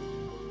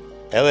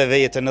edhe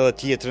vetën, edhe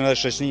tjetrën, edhe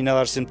shoqërinë,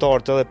 edhe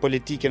arsimtarët, edhe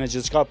politikën e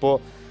gjithçka, po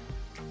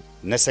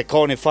nëse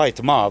ka një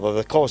fajt madh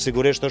dhe ka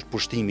sigurisht është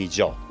pushtimi i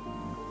gjatë.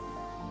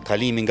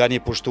 Kalimi nga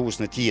një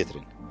pushtues në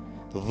tjetrin.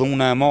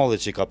 Dhuna e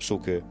madhe që ka psu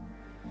ky.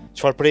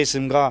 Çfarë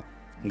presim nga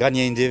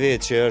një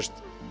individ që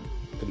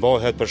është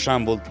bëhet për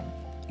shembull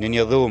në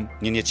një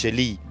dhumë, në një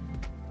qeli,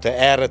 të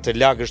errët, të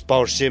lagësht, pa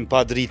ushqim,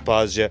 pa dritë,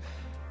 pa asgjë,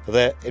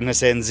 dhe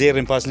nëse e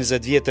nxjerrim pas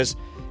 20 vjetës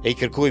e i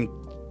kërkojmë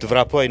të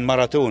vrapojnë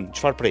maraton,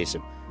 çfarë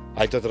presim?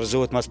 Ai do të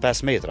rrezohet mas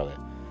 5 metrave.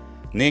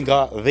 Ne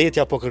nga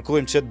vetja po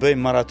kërkojmë që të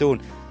bëjmë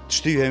maraton, të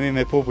shtyhemi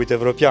me popujt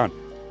evropian.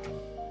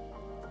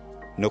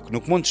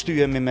 Nuk mund të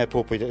shtyhemi me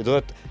popujt,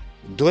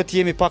 duhet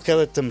jemi pak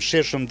edhe të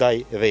mëshirshëm ndaj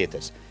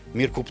vetes,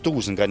 mirë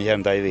kuptues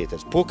nganjëherë ndaj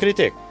vetes. Po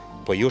kritik,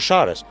 po jo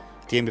sharrës,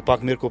 të jemi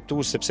pak mirë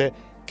kuptues sepse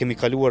kemi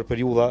kaluar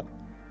periudha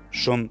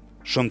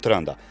shumë të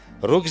rënda.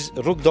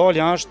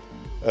 Rrugdalja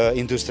është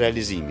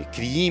industrializimi,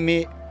 krijimi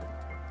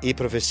i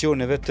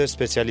profesioneve të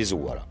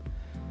specializuara.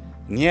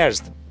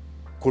 Njerëzit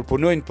kur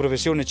punojnë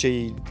profesione që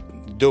i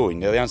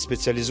dojnë edhe janë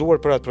specializuar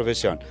për atë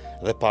profesion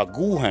dhe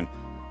paguhen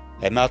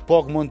e me atë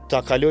pagë mund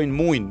ta kalojnë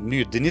muin në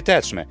mënyrë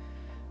dinjitetshme,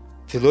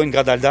 fillojnë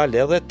ngadalë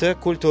edhe të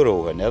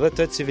kulturohen, edhe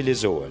të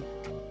civilizohen.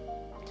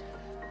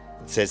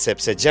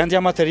 Sepse gjendja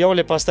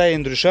materiale pastaj e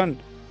ndryshon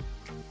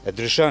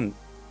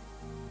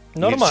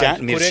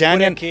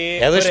mirëqenien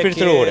edhe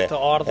shpirtërore,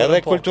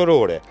 edhe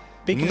kulturore.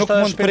 Nuk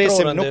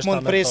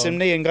mund presim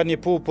ne nga një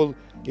popull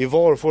i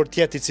varfër të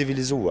jetë i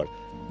civilizuar.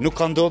 Nuk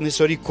ka ndodhur në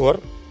histori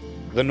kurrë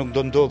dhe nuk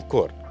do ndodh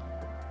kurrë.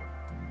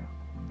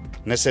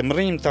 Nëse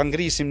mrrim ta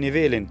ngrisim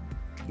nivelin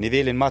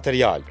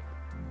material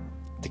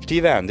të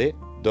këtij vendi,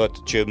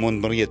 që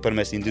mund mrrihet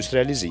përmes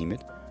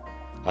industrializimit,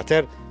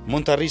 atëherë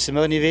mund të arrisim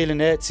edhe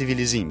nivelin e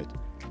civilizimit,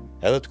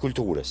 edhe të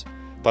kulturës.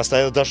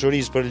 Pastaj edhe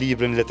dashurisë për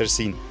librin,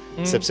 letërsinë,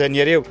 sepse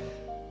njeriu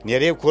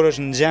kur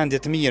është në gjendje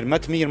të mirë, më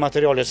të mirë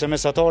materiale se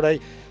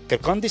mesatari,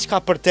 kërkon diçka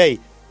për te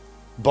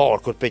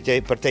barkut,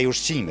 për te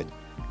ushqimit.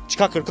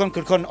 Çka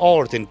kërkon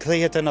artin,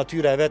 kthehet te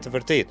natyra e vet e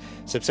vërtet,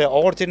 sepse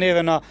arti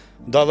neve na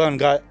dallon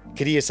nga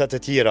krijesat e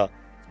tjera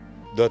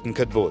në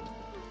këtë botë.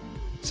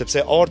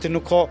 Sepse arti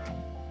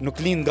nuk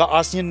lind nga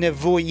asnjë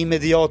nevojë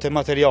imediate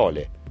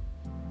materiale.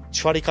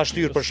 Çfarë i ka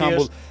shtyr për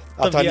shembull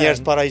ata njerëz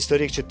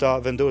parahistorik që ta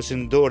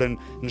vendosin dorën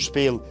në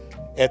shpellë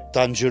e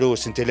ta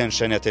ngjyrosin të lënë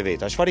shenjat e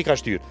veta. Çfarë i ka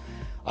shtyr?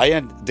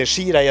 Ajo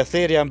dëshira e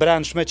therrja e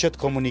brendshme që të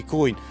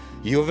komunikojnë,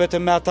 jo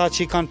vetëm me ata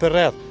që i kanë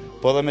përreth,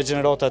 po edhe me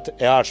gjeneratat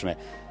e ardhshme.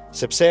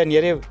 Sepse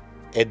njeriu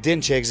e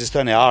din që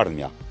ekziston e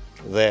ardhmja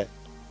dhe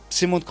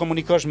si mund të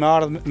komunikosh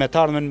me të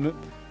ardhmen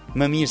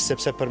më mirë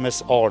sepse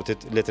përmes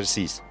artit,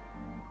 letërsisë,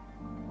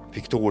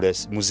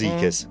 pikturës,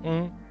 muzikës.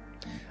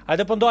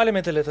 Hajde po ndalim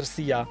me të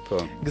letërsia.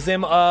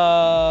 Gëzim,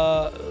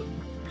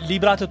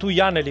 librat e tu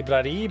janë në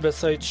librari,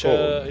 besoj që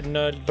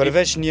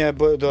përveç një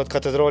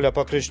katedrale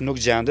pa kryq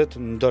nuk gjendet,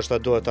 ndoshta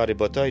duhet ta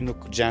ribotoj,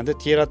 nuk gjendet,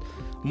 tjerat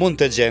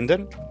mund të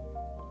gjenden,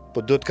 po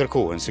do të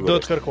kërkohen sigurisht.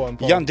 Do të kërkohen,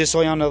 po. Disa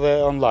janë edhe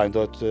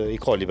online, i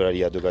ka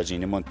libraria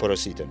Dugagjini, mund të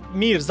porositen.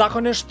 Mirë,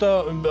 zakonisht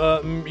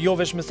jo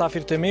veç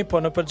mysafir të mi, po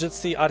në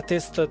përgjithësi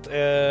artistët,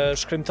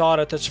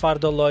 shkrimtarët e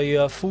çfarëdo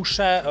lloj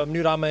fushë,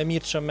 mënyra më e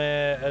mirë që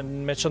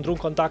me qëndru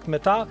në kontakt me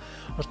ta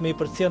është me i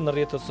përcjell në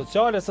rrjetet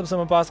sociale, sepse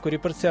më pas kur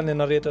i përcjellni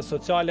në rrjetet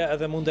sociale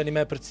edhe mundeni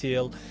me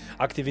përcjell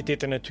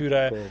aktivitetin e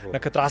tyre.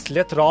 Në këtë rast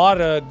letrar,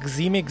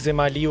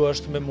 Gëzim Aliu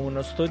është me mua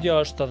në studio,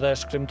 është edhe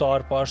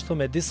shkrimtar, po ashtu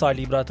me disa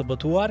libra të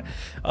botuar.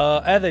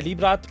 Edhe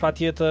librat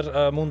patjetër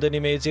mundeni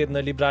me i gjetë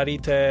në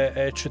libraritë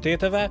e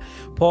qyteteve,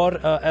 por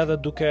edhe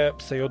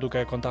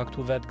duke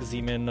kontaktu vetë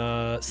Gëzimin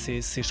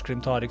si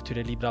shkrimtar i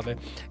këtyre librave.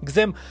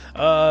 Gëzim,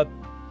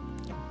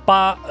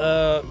 pa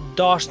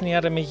dashni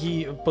me hi,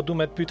 po du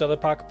me të pyet edhe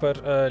pak për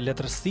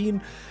letërsinë.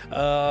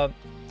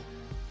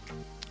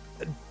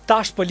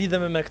 Tash po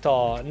lidhemi me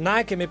këta. Na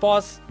e kemi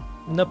pas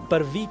në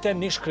për vite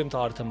një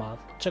shkrimtar të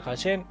madh, që ka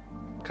qenë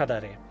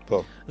Kadare.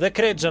 Dhe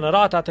krejt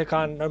gjeneratat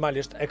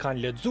normalisht e kanë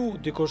lexu,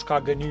 dikush ka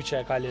gëny që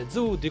e ka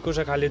lexu,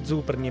 dikush e ka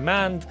lexu për një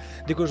mend,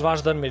 dikush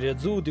vazhdon me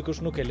lexu, dikush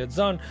nuk e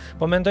lexon,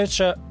 po mendoj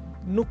që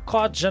nuk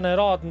ka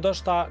gjenerat,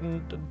 ndoshta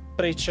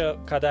prej që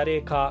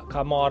Kadare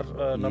ka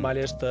marrë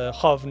normalisht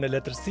hav në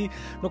letërsi,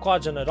 nuk ka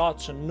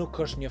gjenerat që nuk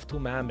është njoftu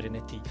me emrin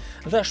e tij.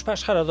 Dhe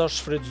shpesh herë edhe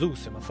është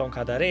shfrytzuesi, më thon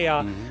Kadareja,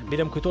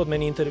 bilem kujtohet me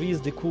një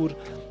intervistë dikur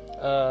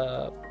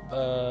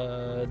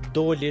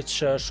doli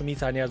që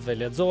shumica e njerëzve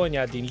lexojnë,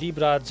 ja din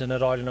librat,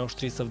 generalin e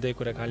ushtrisë së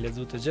vdekur e kanë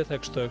lexuar të gjithë e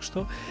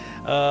kështu.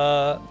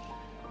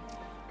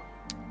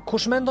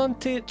 Kush mendon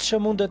ti që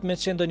mundet me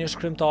qenë ndonjë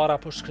shkrimtar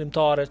apo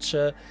shkrimtare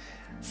që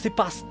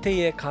sipas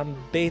teje ka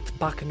mbet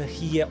pak në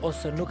hije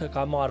ose nuk e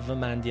ka marrë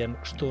vëmendjen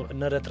kështu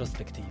në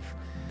retrospektiv?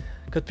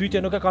 Këtë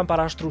pyetje nuk e kam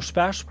parashtruar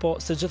shpesh, po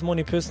se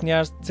gjithmonë i pyes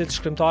njerëz cilë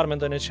shkrimtar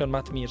mendoni që janë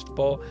më të mirë,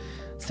 po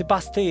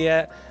sipas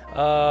teje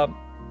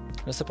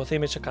nëse po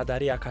themi që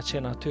Kadaria ka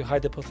qenë aty,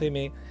 hajde po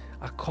themi,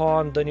 a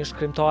ka ndonjë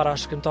shkrimtare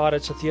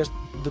që thjesht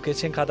duke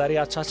qenë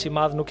Kadaria çaq i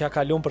madh nuk ja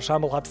kalon për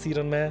shembull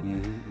hapësirën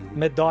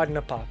me dalë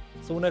në pa.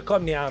 Se unë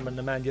kam një emër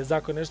në mendje,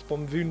 zakonisht po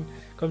më vjen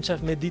kam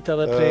qef me ditë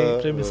edhe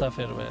prej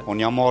mysafirëve.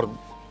 Unë jam marrë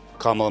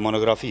kam edhe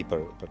monografi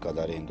për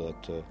Kadarin,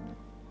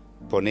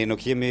 po ne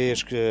nuk jemi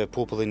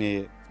popullin i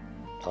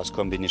as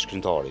këmbi një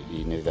shkrimtari,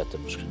 i një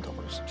vetëm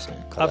shkrimtar, sepse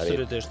Kadari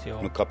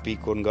nuk ka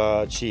pikur nga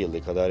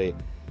qielli.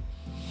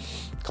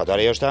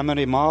 Kadari është emër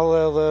i madh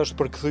dhe është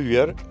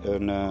përkthyer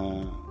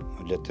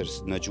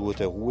në gjuhët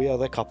e huaja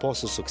dhe ka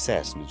pasur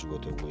sukses në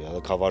gjuhët e huaja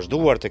dhe ka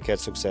vazhduar të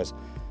ketë sukses,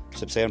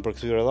 sepse janë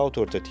përkthyer edhe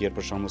autorë të tjerë,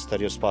 për shembull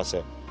Starios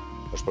Spase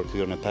është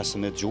përkthyer në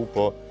 15 gjuhë,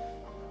 po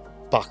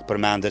pak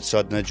përmendet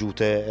sot në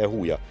gjuhët e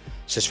huaja.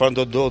 Se çfarë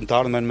do të të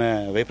ardhmen me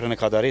veprën e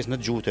Kadares në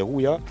gjuhët e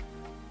huaja,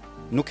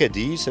 nuk e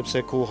di,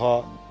 sepse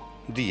koha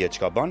dihet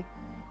çka bën.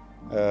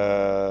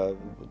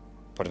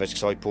 Përveç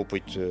kësaj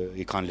popujt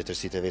i kanë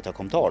letërsitë e veta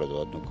kombëtare,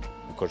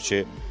 nuk është që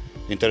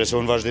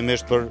interesohen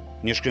vazhdimisht për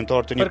një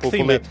shkrimtar të një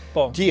populli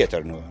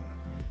tjetër.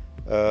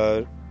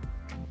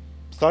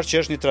 Thash që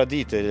është një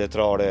traditë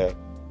letrare,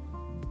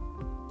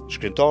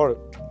 shkrimtar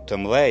të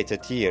mëdhej të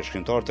tjerë,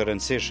 shkrimtarë të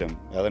rëndësishëm,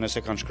 edhe nëse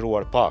kanë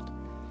shkruar pak,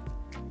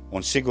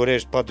 unë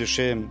sigurisht pa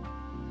dyshim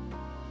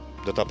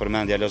do ta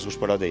përmendja Lozbush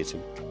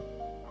Paradecin.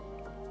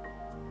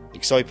 I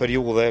kësaj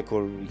periudhe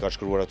kur i ka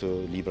shkruar ato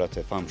librat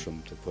e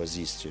famshëm të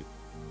poezisë që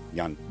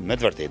janë me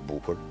të vërtetë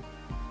bukur.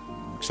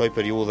 Kësaj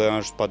periudhe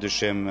është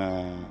padyshim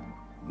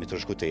Mitër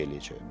Shkuteli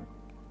që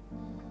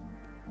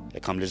e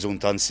kam lexuar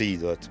në tanësi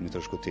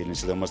Mitër Shkutelin,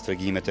 sidomos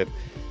tregimet e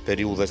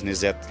periudhës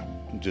 20,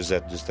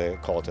 40,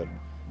 44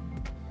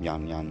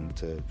 janë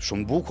të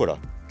shumë bukura.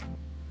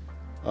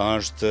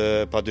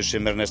 Është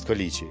padyshim Ernest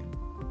Koliçi.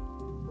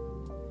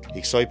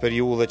 I kësaj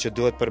periudhe që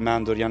duhet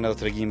përmendur janë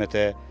edhe tregimet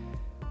e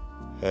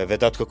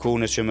Vedat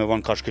Kokunës që më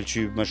vonë ka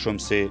shkëlqyer më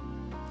shumë si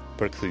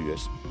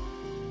përkthyes.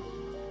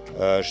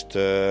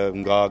 Është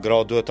nga gra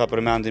duhet ta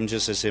përmendim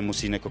gjithsesi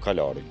Musine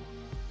Kokalarin.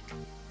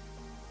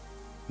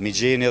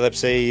 Migjeni edhe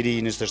pse i ri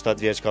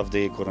 27 vjeç ka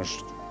vdekur,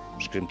 është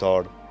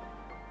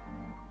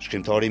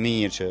shkrimtar i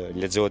mirë që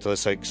lexohet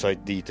edhe kësaj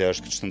dite,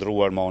 është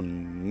shndruar më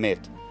në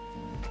met.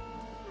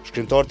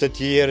 Shkrimtar të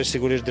tjerë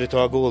sigurisht Drito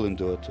Agullin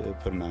duhet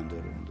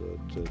përmendur,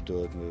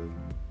 duhet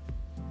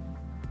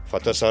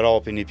Fatos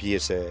Arapi një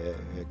pjesë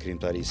e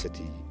krimtarisë e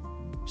tij.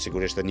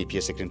 Sigurisht edhe një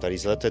pjesë e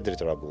krimtarisë edhe të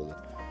Drito Agullit.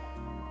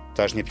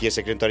 Tash një pjesë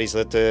e krimtarisë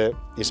edhe të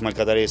Ismail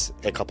Kadares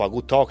e ka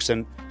pagu taksën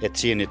e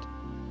qenit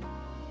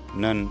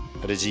nën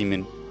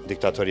regjimin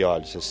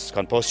diktatorial, se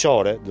s'kan pas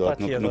qare,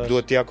 nuk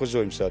duhet t'i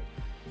akuzojmë sot.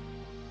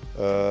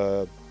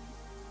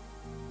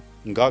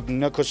 Nga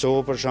në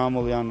Kosovë për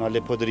shembull janë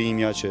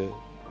Alepodrimja që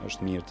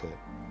është mirë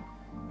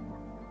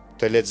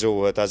të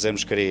lexohet, Azem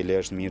Shkreli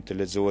është mirë të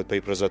lexohet, për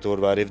i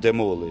prozatorëve Arif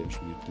Demolli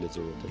është mirë të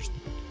lexohet, është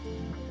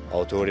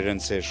autor i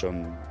rëndësishëm,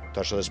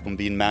 tash edhe s'po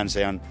mbin mend se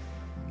janë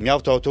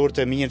mjaft autorë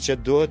të mirë që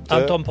duhet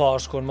Anton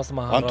Pashkun, mos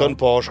më harro. Anton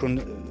Pashkun,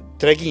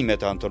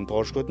 tregimet e Anton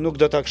Pashkut nuk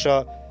do ta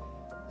kisha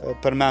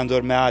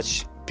përmendur me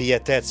aq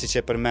pietet siç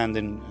e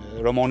përmendin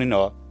romanin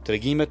A,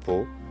 tregimet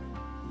po.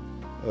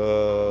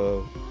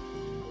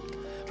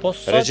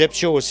 Recep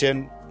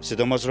Qosjen,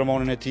 sidomos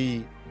romanin e tij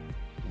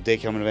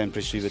Dekja më në vend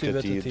për syve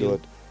të tij,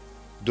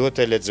 duhet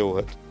të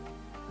lexohet.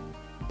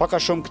 Paka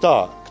shumë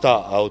këta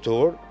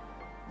autor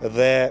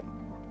dhe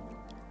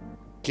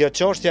kjo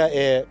çështja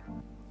e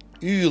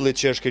yllit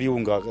që është krijuar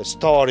nga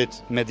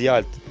starit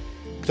medialt,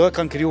 këto e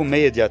kanë krijuar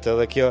mediat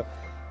edhe kjo,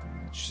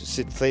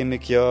 si të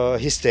themi, kjo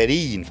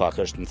histeri në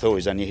fakt është, në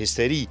thojza një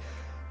histeri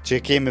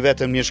që kemi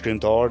vetëm një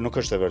shkrimtar, nuk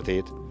është e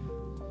vërtetë.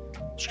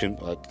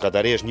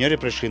 Kadare është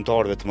njëri prej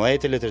shkrimtarëve të mëdhenj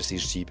të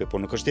letërsisë shqipe,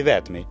 por nuk është i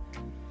vetmi.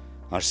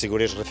 Është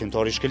sigurisht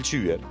rrëfimtar i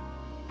shkëlqyer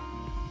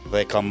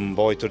dhe ka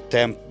mbajtur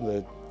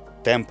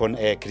tempon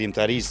e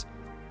krijimtarisë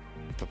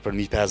për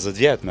 50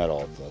 vjet me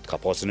radhë. Ka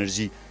pas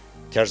energji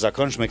të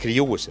jashtëzakonshme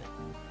krijuese.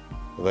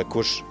 Dhe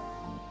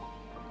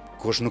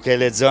kush nuk e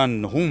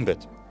lexon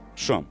humbet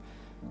shumë.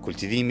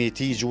 Kultivimi i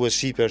tij gjuhës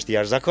shqipe është i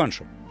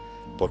jashtëzakonshëm.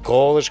 Por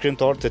ka edhe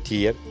shkrimtarë të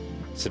tjerë,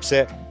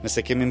 sepse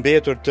nëse kemi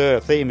mbetur të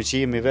themi që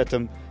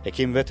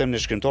kemi vetëm në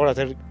shkrimtar,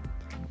 atëherë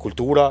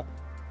kultura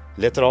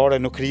letrare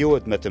nuk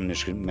krijohet vetëm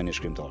me një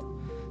shkrimtar.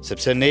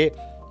 Sepse ne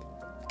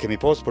kemi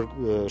pas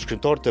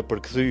shkrimtar të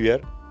përkthyer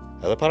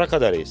edhe para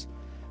Kadares.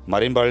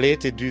 Marin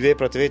Barleti, 2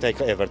 vepra të veta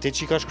e vërtet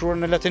që i ka shkruar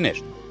në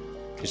latinisht.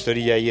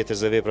 Historia e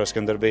jetës dhe vepra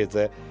Skënderbejt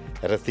dhe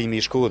rrethimi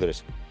i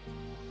Shkodrës.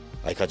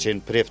 Ai ka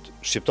qenë preft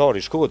shqiptar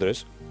i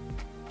Shkodrës,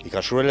 i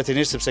ka shkruar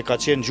latinisht sepse ka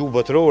qenë gjuhë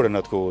botërore në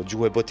atë kohë,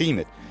 gjuhë e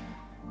botimit.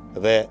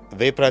 Dhe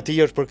vepra e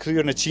tij është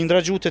përkthyer në qindra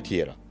gjuhë të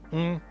tjera.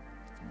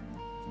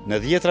 Në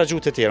 10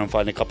 gjuhë të tjera,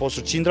 më ka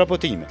pasur qindra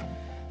botime.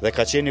 Dhe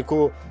ka qenë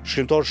ku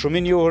shkrimtar shumë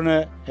i njohur në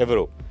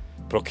Evropë.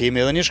 Por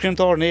kemi edhe një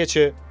shkrimtar ne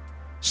që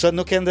sot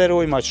nuk e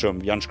nderojmë aq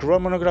shumë. Janë shkruar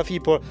monografi,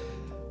 por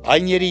ai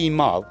njeri i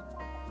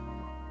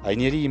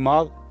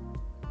madh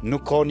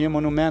nuk ka një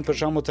monument për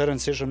shembull të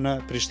rëndësishëm në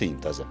Prishtinë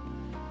taze.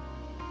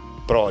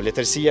 Pra,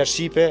 letërsia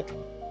shqipe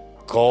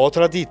ka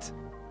traditë.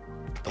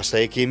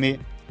 Pastaj kemi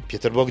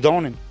Pjetër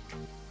Bogdanin,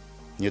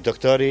 një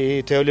doktor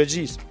i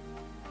teologjisë.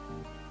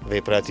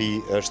 Vepra e tij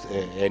është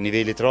e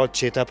nivelit rreth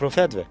Qeta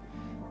Profetëve.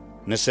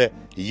 Nëse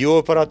jo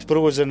për atë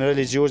prozën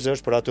religjioze,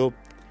 është për ato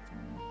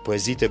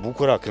poezitë e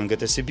bukura,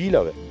 këngët e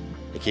Sibilave.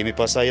 E kemi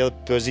pasaj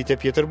edhe poezitë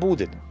e Pjetër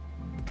Budit,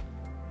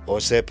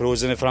 ose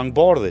prozën e Frank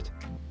Bardhit.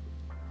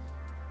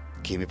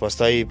 Kemi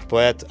pastaj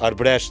poet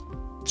Arbresht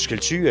të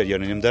shkëlqyer, jo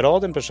në një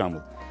Mderadën për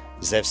shembull,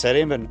 Zef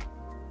Seremben,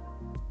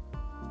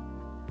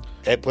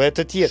 e poet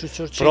të tjerë.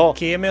 Pra,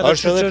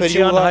 është edhe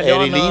periudha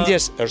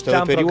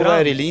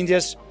e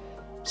rilindjes,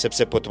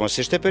 sepse po të mos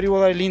ishte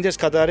periudha e rilindjes,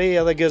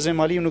 Kadareja dhe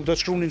Gëzim Aliu nuk do të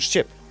shkruanin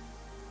shqip.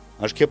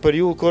 Është kjo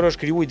periudhë kur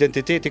është krijuar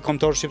identiteti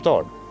kombëtar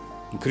shqiptar,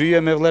 në krye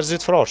me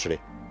vëllezërit Frashëri.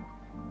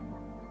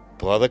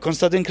 Po edhe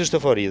Konstantin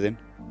Kristoforidhin,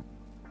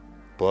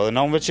 po edhe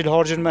Naum Veçil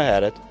Harxhin më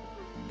herët,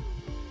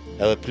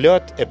 edhe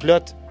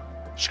plot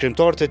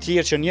shkrimtarë të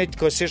tjerë që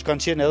njëjtëkohësisht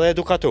kanë qenë edhe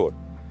edukator.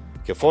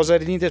 Kjo faza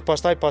e rilindjes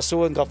pastaj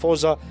pasohet nga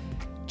faza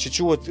që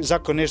quhet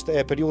zakonisht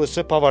e periudhës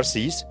së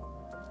pavarësisë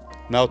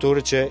me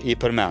autorët që i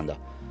përmenda.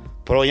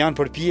 Por janë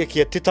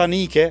përpjekje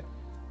titanike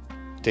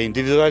të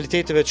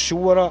individualiteteve të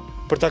shuara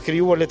për ta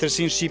krijuar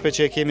letërsinë shqipe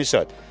që e kemi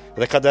sot.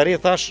 Dhe Kadari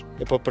thash,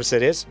 e po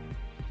përsëris,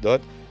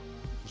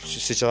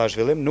 siç thash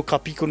fillim, nuk ka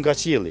pikun nga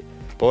qielli,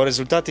 po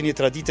rezultati një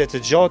tradite të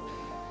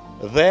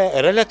gjatë dhe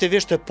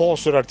relativisht të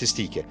pasur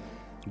artistike.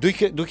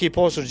 Duke i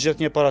pasur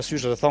gjithë një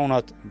parasysh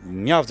rrethonat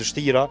mjaft të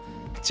vështira,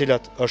 të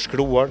cilat është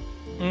shkruar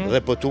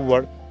dhe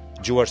botuar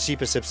gjuhar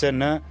shqipe, sepse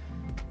në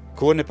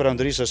kohën e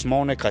Perandërisë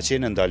Osmane ka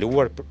qenë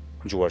ndaluar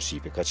gjuhar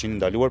shqipe, ka qenë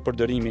ndaluar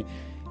përdorimi,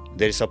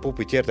 derisa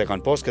popujt tjerë e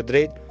kanë pas këtë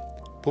drejt,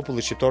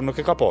 populli shqiptar nuk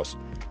e ka pas.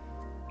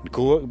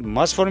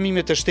 Mas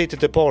formimit të shtetit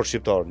të parë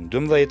shqiptar në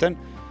 12-ën,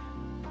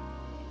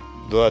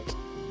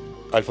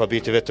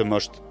 alfabeti vetëm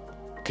është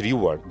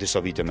krijuar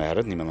disa vite më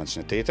herët,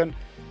 1908-ën,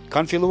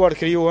 kanë filluar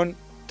krijuar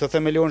të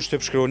themelohen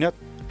shtypshkronjat,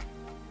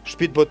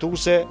 shtëpitë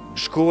botuese,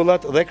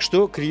 shkollat dhe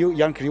kështu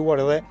janë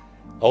krijuar edhe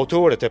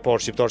autorët e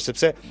parë shqiptar,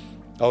 sepse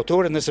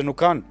autorët nëse nuk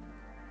kanë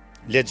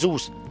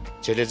lexues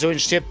që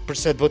lexojnë shqip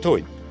përse të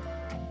botojnë.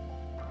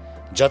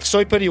 Gjatë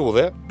kësaj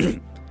periudhe,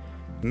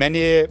 me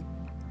një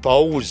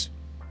pauzë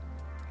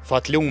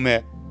fatlume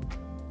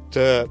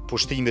të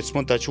pushtimit,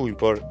 s'mund ta quajmë,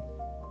 por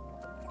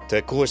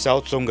të kohës së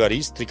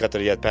Austro-Hungarisë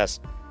 345,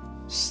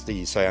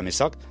 sa jam i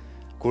sakt,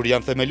 kur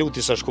janë themeluar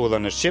disa shkolla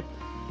në Shqip,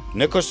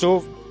 në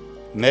Kosovë,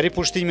 me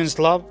ripushtimin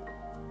slav,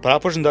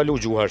 prapë është ndalu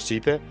gjuha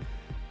shqipe,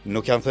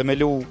 nuk janë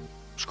themeluar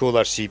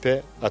shkolla shqipe,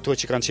 ato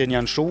që kanë qenë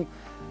janë shu,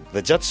 dhe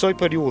gjatë kësaj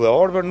periudhe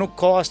arbër nuk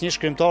ka asnjë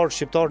shkrimtar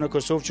shqiptar në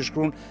Kosovë që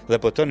shkruan dhe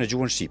boton në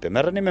gjuhën shqipe.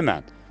 Merreni me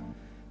mend.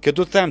 Kjo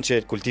do të them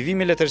që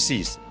kultivimi i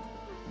letërsisë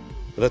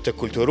dhe të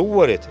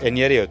kulturuarit e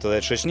njerëzit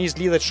dhe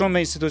shoqënisë lidhet shumë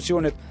me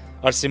institucionet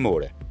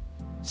arsimore,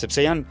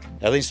 sepse janë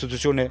edhe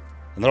institucione,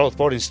 në radhë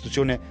parë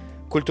institucione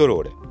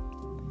kulturore.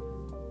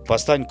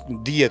 Pastaj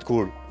dihet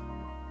kur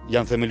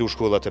janë themeluar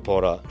shkollat e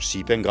para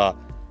shqipe nga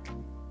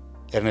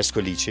Ernest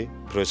Koliçi,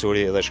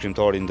 profesori dhe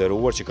shkrimtari i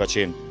nderuar që ka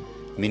qenë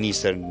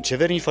ministër në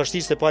qeverinë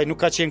fashiste, pa ai nuk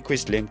ka qenë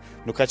quisling,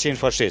 nuk ka qenë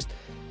fashist.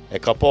 E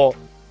ka pa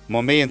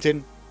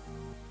momentin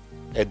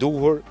e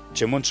duhur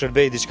që mund të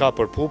shërbejë diçka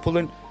për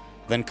popullin,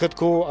 dhe në këtë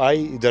kohë ai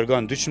i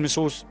dërgon 200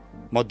 mësues,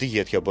 më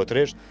dihet kjo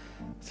botërisht,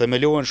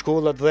 themelohen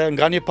shkollat dhe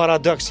nga një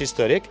paradoks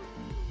historik,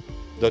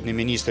 do të një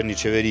ministër një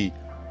qeveri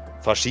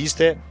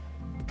fashiste,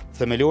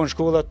 themelohen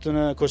shkollat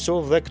në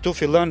Kosovë dhe këtu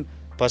fillon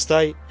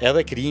pastaj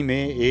edhe krijimi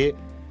i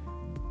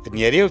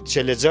njeriut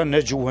që lexon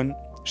në gjuhën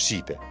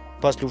shqipe.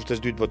 Pas luftës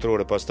së dytë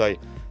botërore, pastaj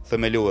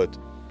themelohet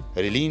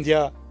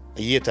rilindja,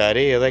 jeta e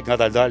re, edhe nga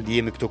dal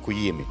jemi këtu ku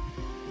jemi.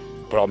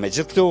 Pra me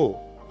gjithë këto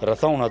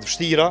rrethona të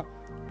vështira,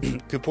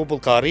 ky popull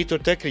ka arritur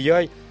të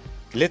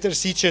krijojë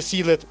letërsi që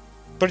sillet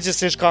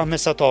përgjithsisht ka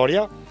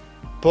mesatarja,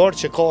 por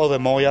që ka edhe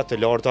maja të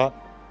larta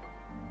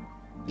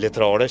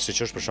letrare,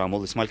 siç është për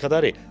shembull Ismail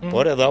Kadari,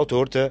 por edhe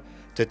autor të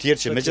tjerë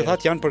që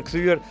megjithatë janë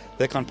përkthyer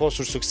dhe kanë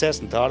pasur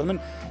sukses në të ardhmen,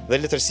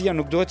 dhe letërsia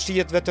nuk duhet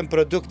shihet vetëm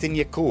produkt i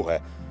një kohe.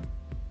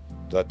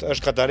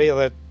 Është Kadari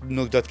dhe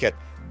nuk do të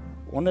ketë.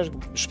 Unë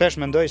shpesh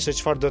mendoj se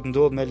çfarë do të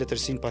ndodhë me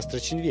letërsinë pas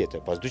 300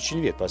 vjetë, pas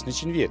 200 vjetë, pas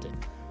 100 vjetë.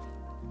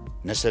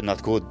 Nëse në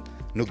atë kohë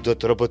nuk do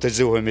të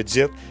robotizohemi të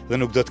gjithë dhe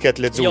nuk do të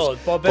ketë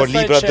lexues, por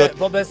libra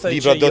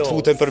do të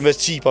futen përmes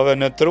çipave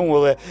në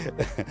trunë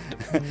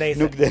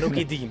dhe nuk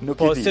i dim.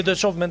 Po si do të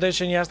shoh, mendoj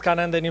që njerëzit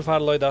kanë ende një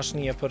farë lloj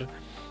dashnie për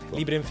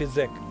librin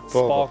fizik,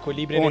 spaku,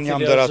 librin i cili unë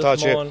jam ndër ata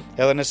që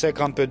edhe nëse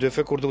kam PDF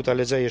kur duhet ta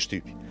lexoj e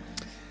shtypi.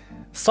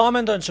 Sa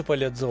mendon që po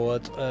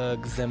lexohet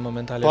Gëzim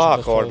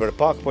momentalisht?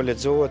 Pak po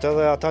lexohet,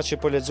 edhe ata që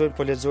po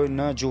lexojnë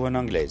në gjuhën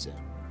angleze.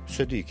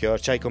 S'e di, kjo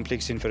është çaj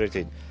kompleks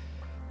inferioritet.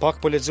 Pak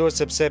po lexohet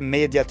sepse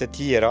mediat e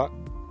tjera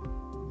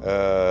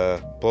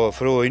po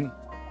ofrojnë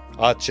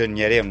atë që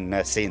njeriu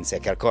në esencë e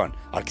kërkon,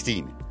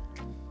 arktimin.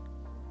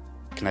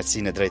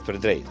 Kënaqësinë drejt për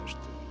drejt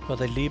është. Po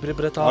dhe libri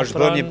bretar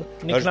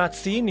një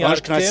kënaqësi,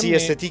 është kënaqësi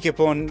estetike,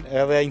 po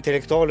edhe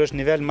intelektuale është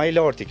nivel më i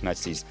lartë i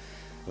kënaqësisë.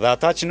 Dhe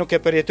ata që nuk e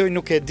përjetojnë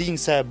nuk e dinë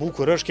se e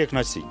bukur është kjo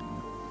kënaqësi.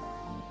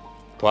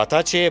 Po ata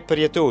që e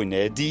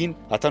përjetojnë, e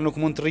dinë, ata nuk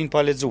mund të rrinë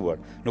pa lexuar,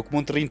 nuk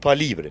mund të rrinë pa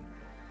librin,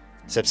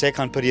 sepse e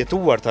kanë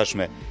përjetuar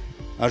tashme.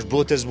 Është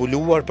botë e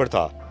zbuluar për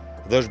ta,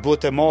 dhe është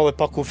botë e madhe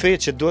pa kufe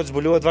që duhet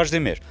zbulohet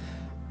vazhdimisht.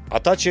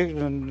 Ata që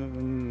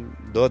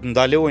do të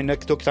ndalojnë në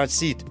këto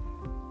kënaqësitë,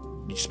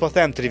 s'po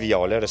them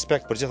triviale,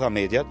 respekt për gjitha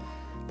mediat,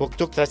 po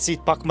këto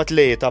kënaqësitë pak më të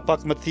lehta,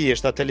 pak më të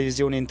thjeshta,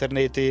 televizioni,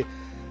 interneti,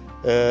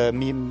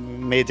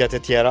 mediat e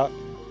tjera,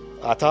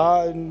 ata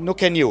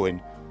nuk e njohin.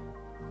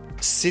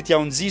 Si t'ja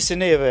u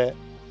nxisin neve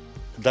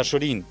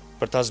dashurinë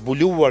për ta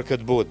zbuluar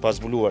këtë botë, pa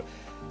zbuluar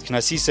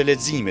kënaqësisë e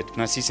leximit,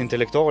 kënaqësisë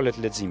intelektuale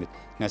të leximit,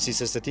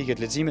 kënaqësisë estetike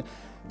të leximit,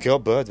 kjo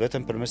bëhet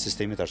vetëm përmes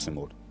sistemit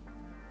arsimor.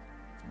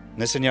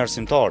 Nëse një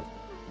arsimtar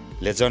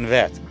lexon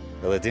vetë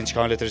dhe din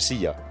çka është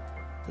letërsia,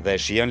 dhe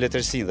shijon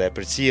letërsinë dhe e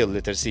përcjell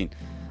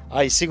letërsinë,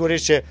 ai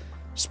sigurisht që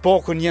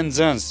spokun një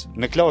nxënës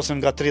në klasën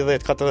nga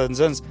 30-40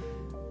 nxënës,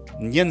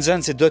 një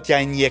nxënës do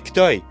t'ja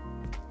injektoj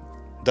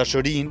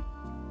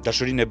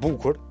dashurinë e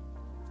bukur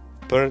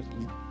për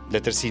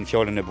letërsinë,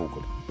 fjalën e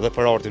bukur dhe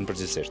për artin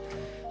përgjithsisht.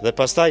 Dhe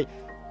pastaj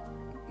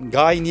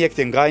nga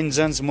injekti, nga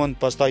nxënës mund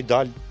pastaj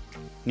dal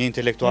një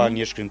intelektual,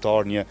 një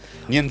shkrimtar,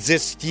 një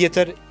nxës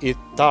tjetër i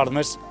të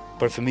ardhmes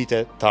për fëmijët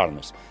e të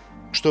ardhmes.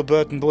 Kështu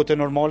bëhet në botë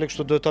normale,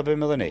 kështu duhet ta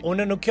bëjmë edhe ne.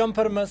 Unë nuk jam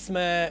përmes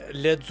me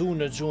lexu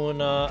në gjuhën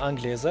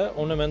angleze.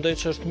 Unë mendoj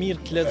që është mirë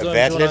të lexojmë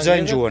vetë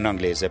lexojmë gjuhën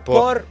angleze,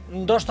 por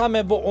ndoshta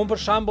unë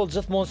për shembull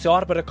gjithmonë si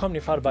arbër e kam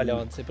një farë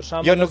balanci. Për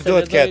shembull, jo nuk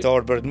duhet të ketë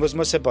arbër,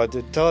 mos e bëj.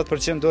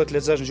 80% duhet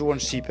lexosh në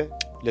gjuhën shqipe,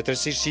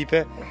 letërsi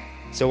shqipe,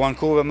 se u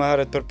ankuve më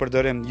herët për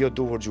përdorim jo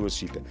duhur gjuhës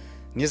shqipe.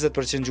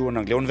 20%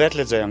 gjuhën angleze. Unë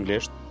vetë lexoj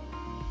anglisht.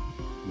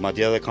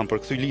 Madje edhe kam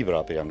përkthy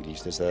libra për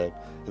anglisht, se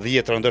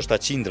 10 ndoshta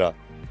qindra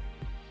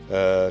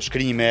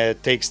shkrime,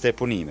 tekste,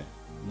 punime.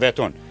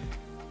 Veton.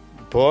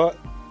 Po,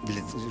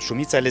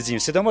 shumica e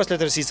leximit, sidomos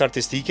letërsisë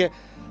artistike,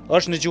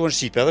 është në gjuhën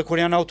shqipe, edhe kur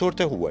janë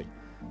autorë të huaj.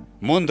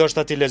 Mund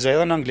ndoshta ti lexoj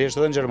edhe në anglisht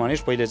edhe në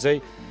gjermanisht, po I lexoj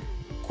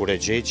kur e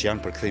gjej që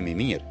janë përkthim I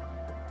mirë.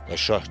 E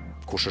shoh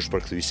kush është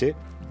përkthyesi,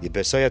 I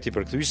besoj atij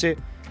përkthyesi,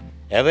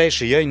 edhe e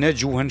shijoj në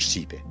gjuhën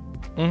shqipe.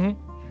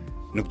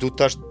 Nuk duhet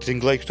tash të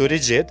nglloj këtu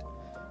rigjid,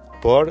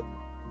 por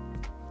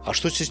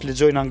ashtu siç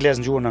lexojnë anglez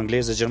në gjuhën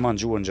angleze, gjerman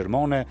në gjuhën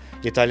gjermane,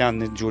 italian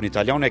në gjuhën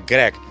italiane,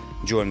 grek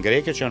në gjuhën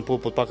greke, që janë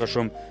popull pak a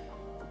shumë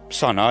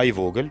sa na I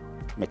vogël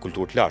me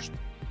kulturë të lashtë.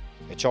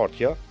 E qartë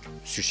kjo,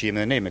 siç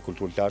jemi ne me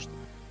kulturë të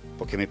lashtë,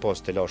 po kemi pas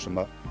të lashtë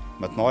më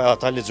të mëdha,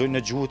 ata lexojnë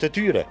në gjuhët e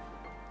tyre.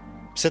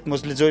 Pse të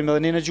mos lexojmë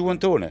edhe ne në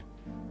gjuhën tonë?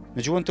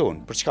 Në gjuhën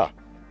tonë, për çka?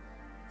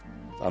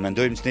 A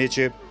mendojmë ne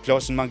që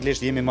flasim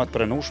anglisht jemi më të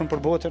pranueshëm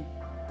për botën?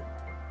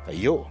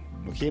 Jo,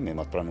 nuk jemi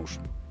më të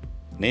pranueshëm.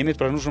 Ne jemi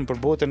të pranueshëm për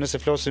botën nëse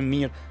flasim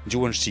mirë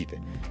gjuhën shqipe,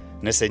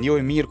 nëse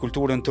njohim mirë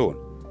kulturën tonë,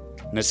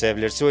 nëse e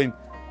vlerësojmë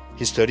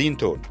historinë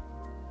tonë,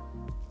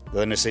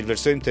 dhe nëse e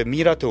vlerësojmë të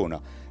mirat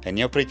tona. E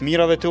një prej të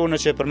mirave tona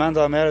që e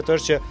përmenda më herët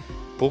është që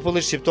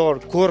populli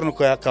shqiptar kurrë nuk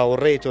ka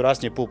urrëtur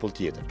asnjë popull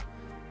tjetër.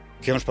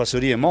 Kjo është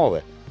pasuri e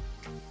madhe.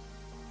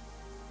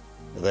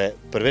 Dhe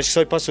përveç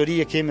kësaj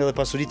pasurie kemi edhe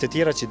pasuri të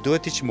tjera që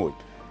duhet t'i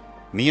çmojmë.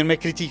 Mirë me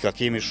kritika,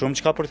 kemi shumë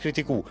çka për të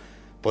kritikuar,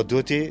 po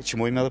duhet t'i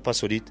çmojmë edhe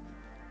pasuritë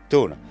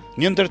tona.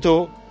 Një ndër to,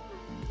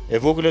 e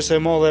vogël ose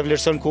e madhe e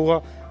vlerëson koha,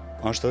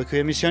 është edhe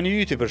ky emision I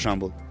yti për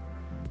shembull,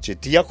 që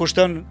ti ja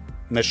kushton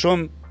me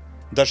shumë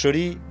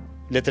dashuri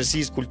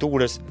letërsisë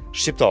kulturës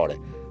shqiptare.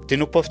 Ti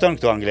nuk po fton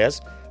këtu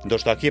anglez,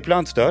 ndoshta ke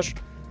plan të ftosh,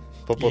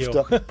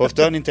 po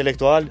fton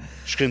intelektual,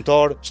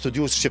 shkrimtar,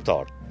 studiues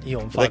shqiptar.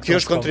 Jo, në fakt. Dhe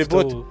kjo është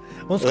kontribut.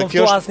 Unë s'kom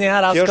ftu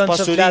asnjëherë askënd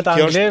që flet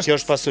anglisht. Kjo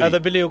është pasuri. Edhe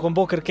bile ju kom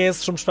bë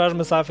kërkesë shumë shpesh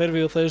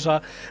mysafirëve, ju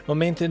thësha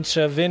momentin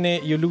që vini,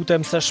 ju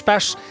lutem se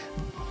shpesh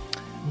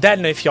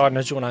del në fjalë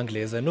në gjuhën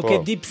angleze. Nuk e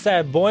di pse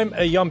e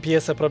bëjmë, jam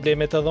pjesë e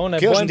problemit edhe unë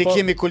e bëjmë. Kjo është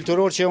ndikimi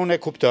kulturor që unë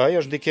e kuptoj,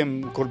 është ndikim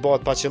kur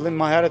bëhet pa qëllim,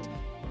 më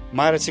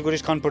herët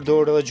sigurisht kanë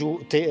përdorur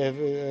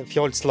edhe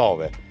fjalë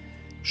slave.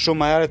 Shumë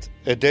më herët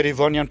e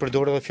derivon janë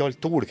përdorur edhe fjalë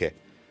turke.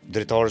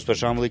 Dritarës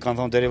për shembull I kanë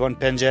thonë derivon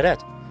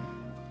penxheret,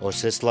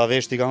 ose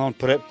slavesht I kanë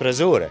thonë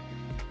prezore.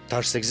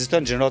 Tash se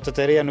ekziston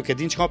gjeneratët e reja nuk e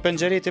din çka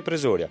penxheret e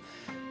prezorja.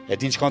 E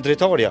din çka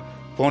dritarja,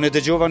 po unë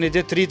dëgjova një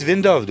ditë trit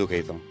vindov duke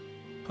I thonë.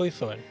 Po I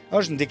thonë.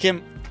 Është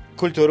ndikim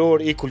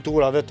kulturor I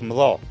kulturave të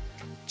mëdha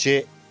që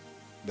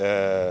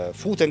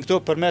futen këto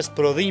përmes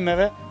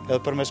prodhimeve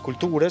edhe përmes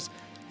kulturës,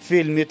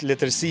 filmit,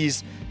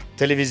 letërsisë,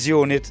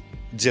 televizionit,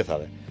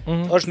 gjithave.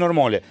 Është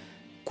normale.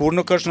 Kur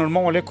nuk është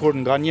normale, kur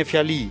nga një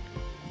fjali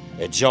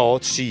e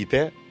gjatë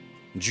shqipe,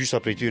 gjysa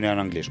prej tyre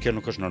janë anglisht. Kjo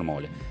nuk është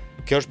normale.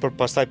 Kjo është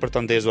pastaj për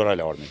të ndezur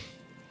alarmin.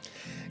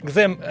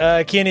 Gëzim,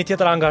 keni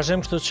tjetër angazhim,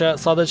 kështu që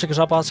sado që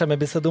kisha pasur me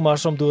bisedu më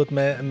shumë duhet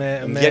me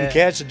Vjen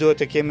keq, duhet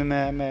të kemi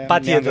me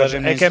patjetër.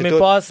 E kemi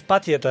pas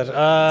patjetër.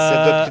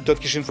 Se do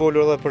të kishim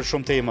folur edhe për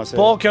shumë tema se.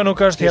 Po, kjo nuk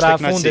është hera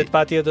e fundit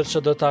patjetër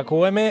që do të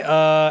takohemi.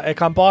 E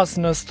kam pas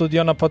në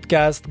studio në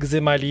podcast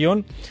Gëzim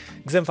Aliun.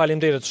 Gëzim,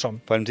 faleminderit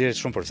shumë. Faleminderit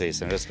shumë për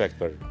thjesën, respekt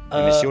për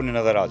emisionin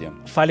edhe radion.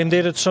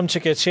 Faleminderit shumë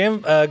që ke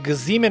qenë.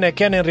 Gëzimin e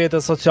keni në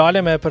rrjetet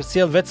sociale me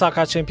përcjell vetë sa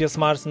ka qenë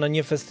pjesëmarrës në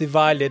një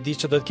festival, e di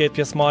që do të ketë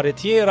pjesëmarrje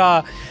tjera,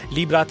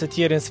 libra të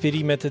tjerë,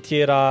 inspirime të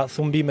tjera,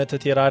 thumbime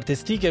të tjera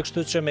artistike,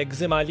 kështu që me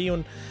Gëzim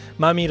Aliun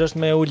më mirë është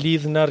me u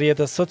lidh në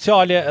rrjetet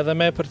sociale edhe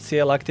me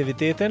përcjell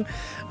aktivitetin.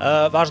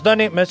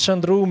 Vazhdoni me të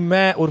qëndru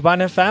me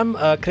Urban FM,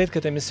 kretë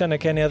këtë emision e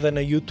keni edhe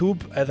në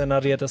YouTube, edhe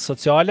në rrjetet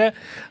sociale,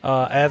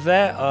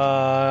 edhe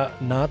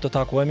na do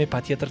takohemi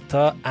patjetër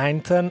të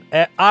ajntën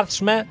e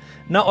ardhshme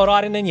në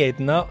orarin e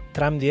njëjtë në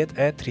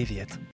 13:30.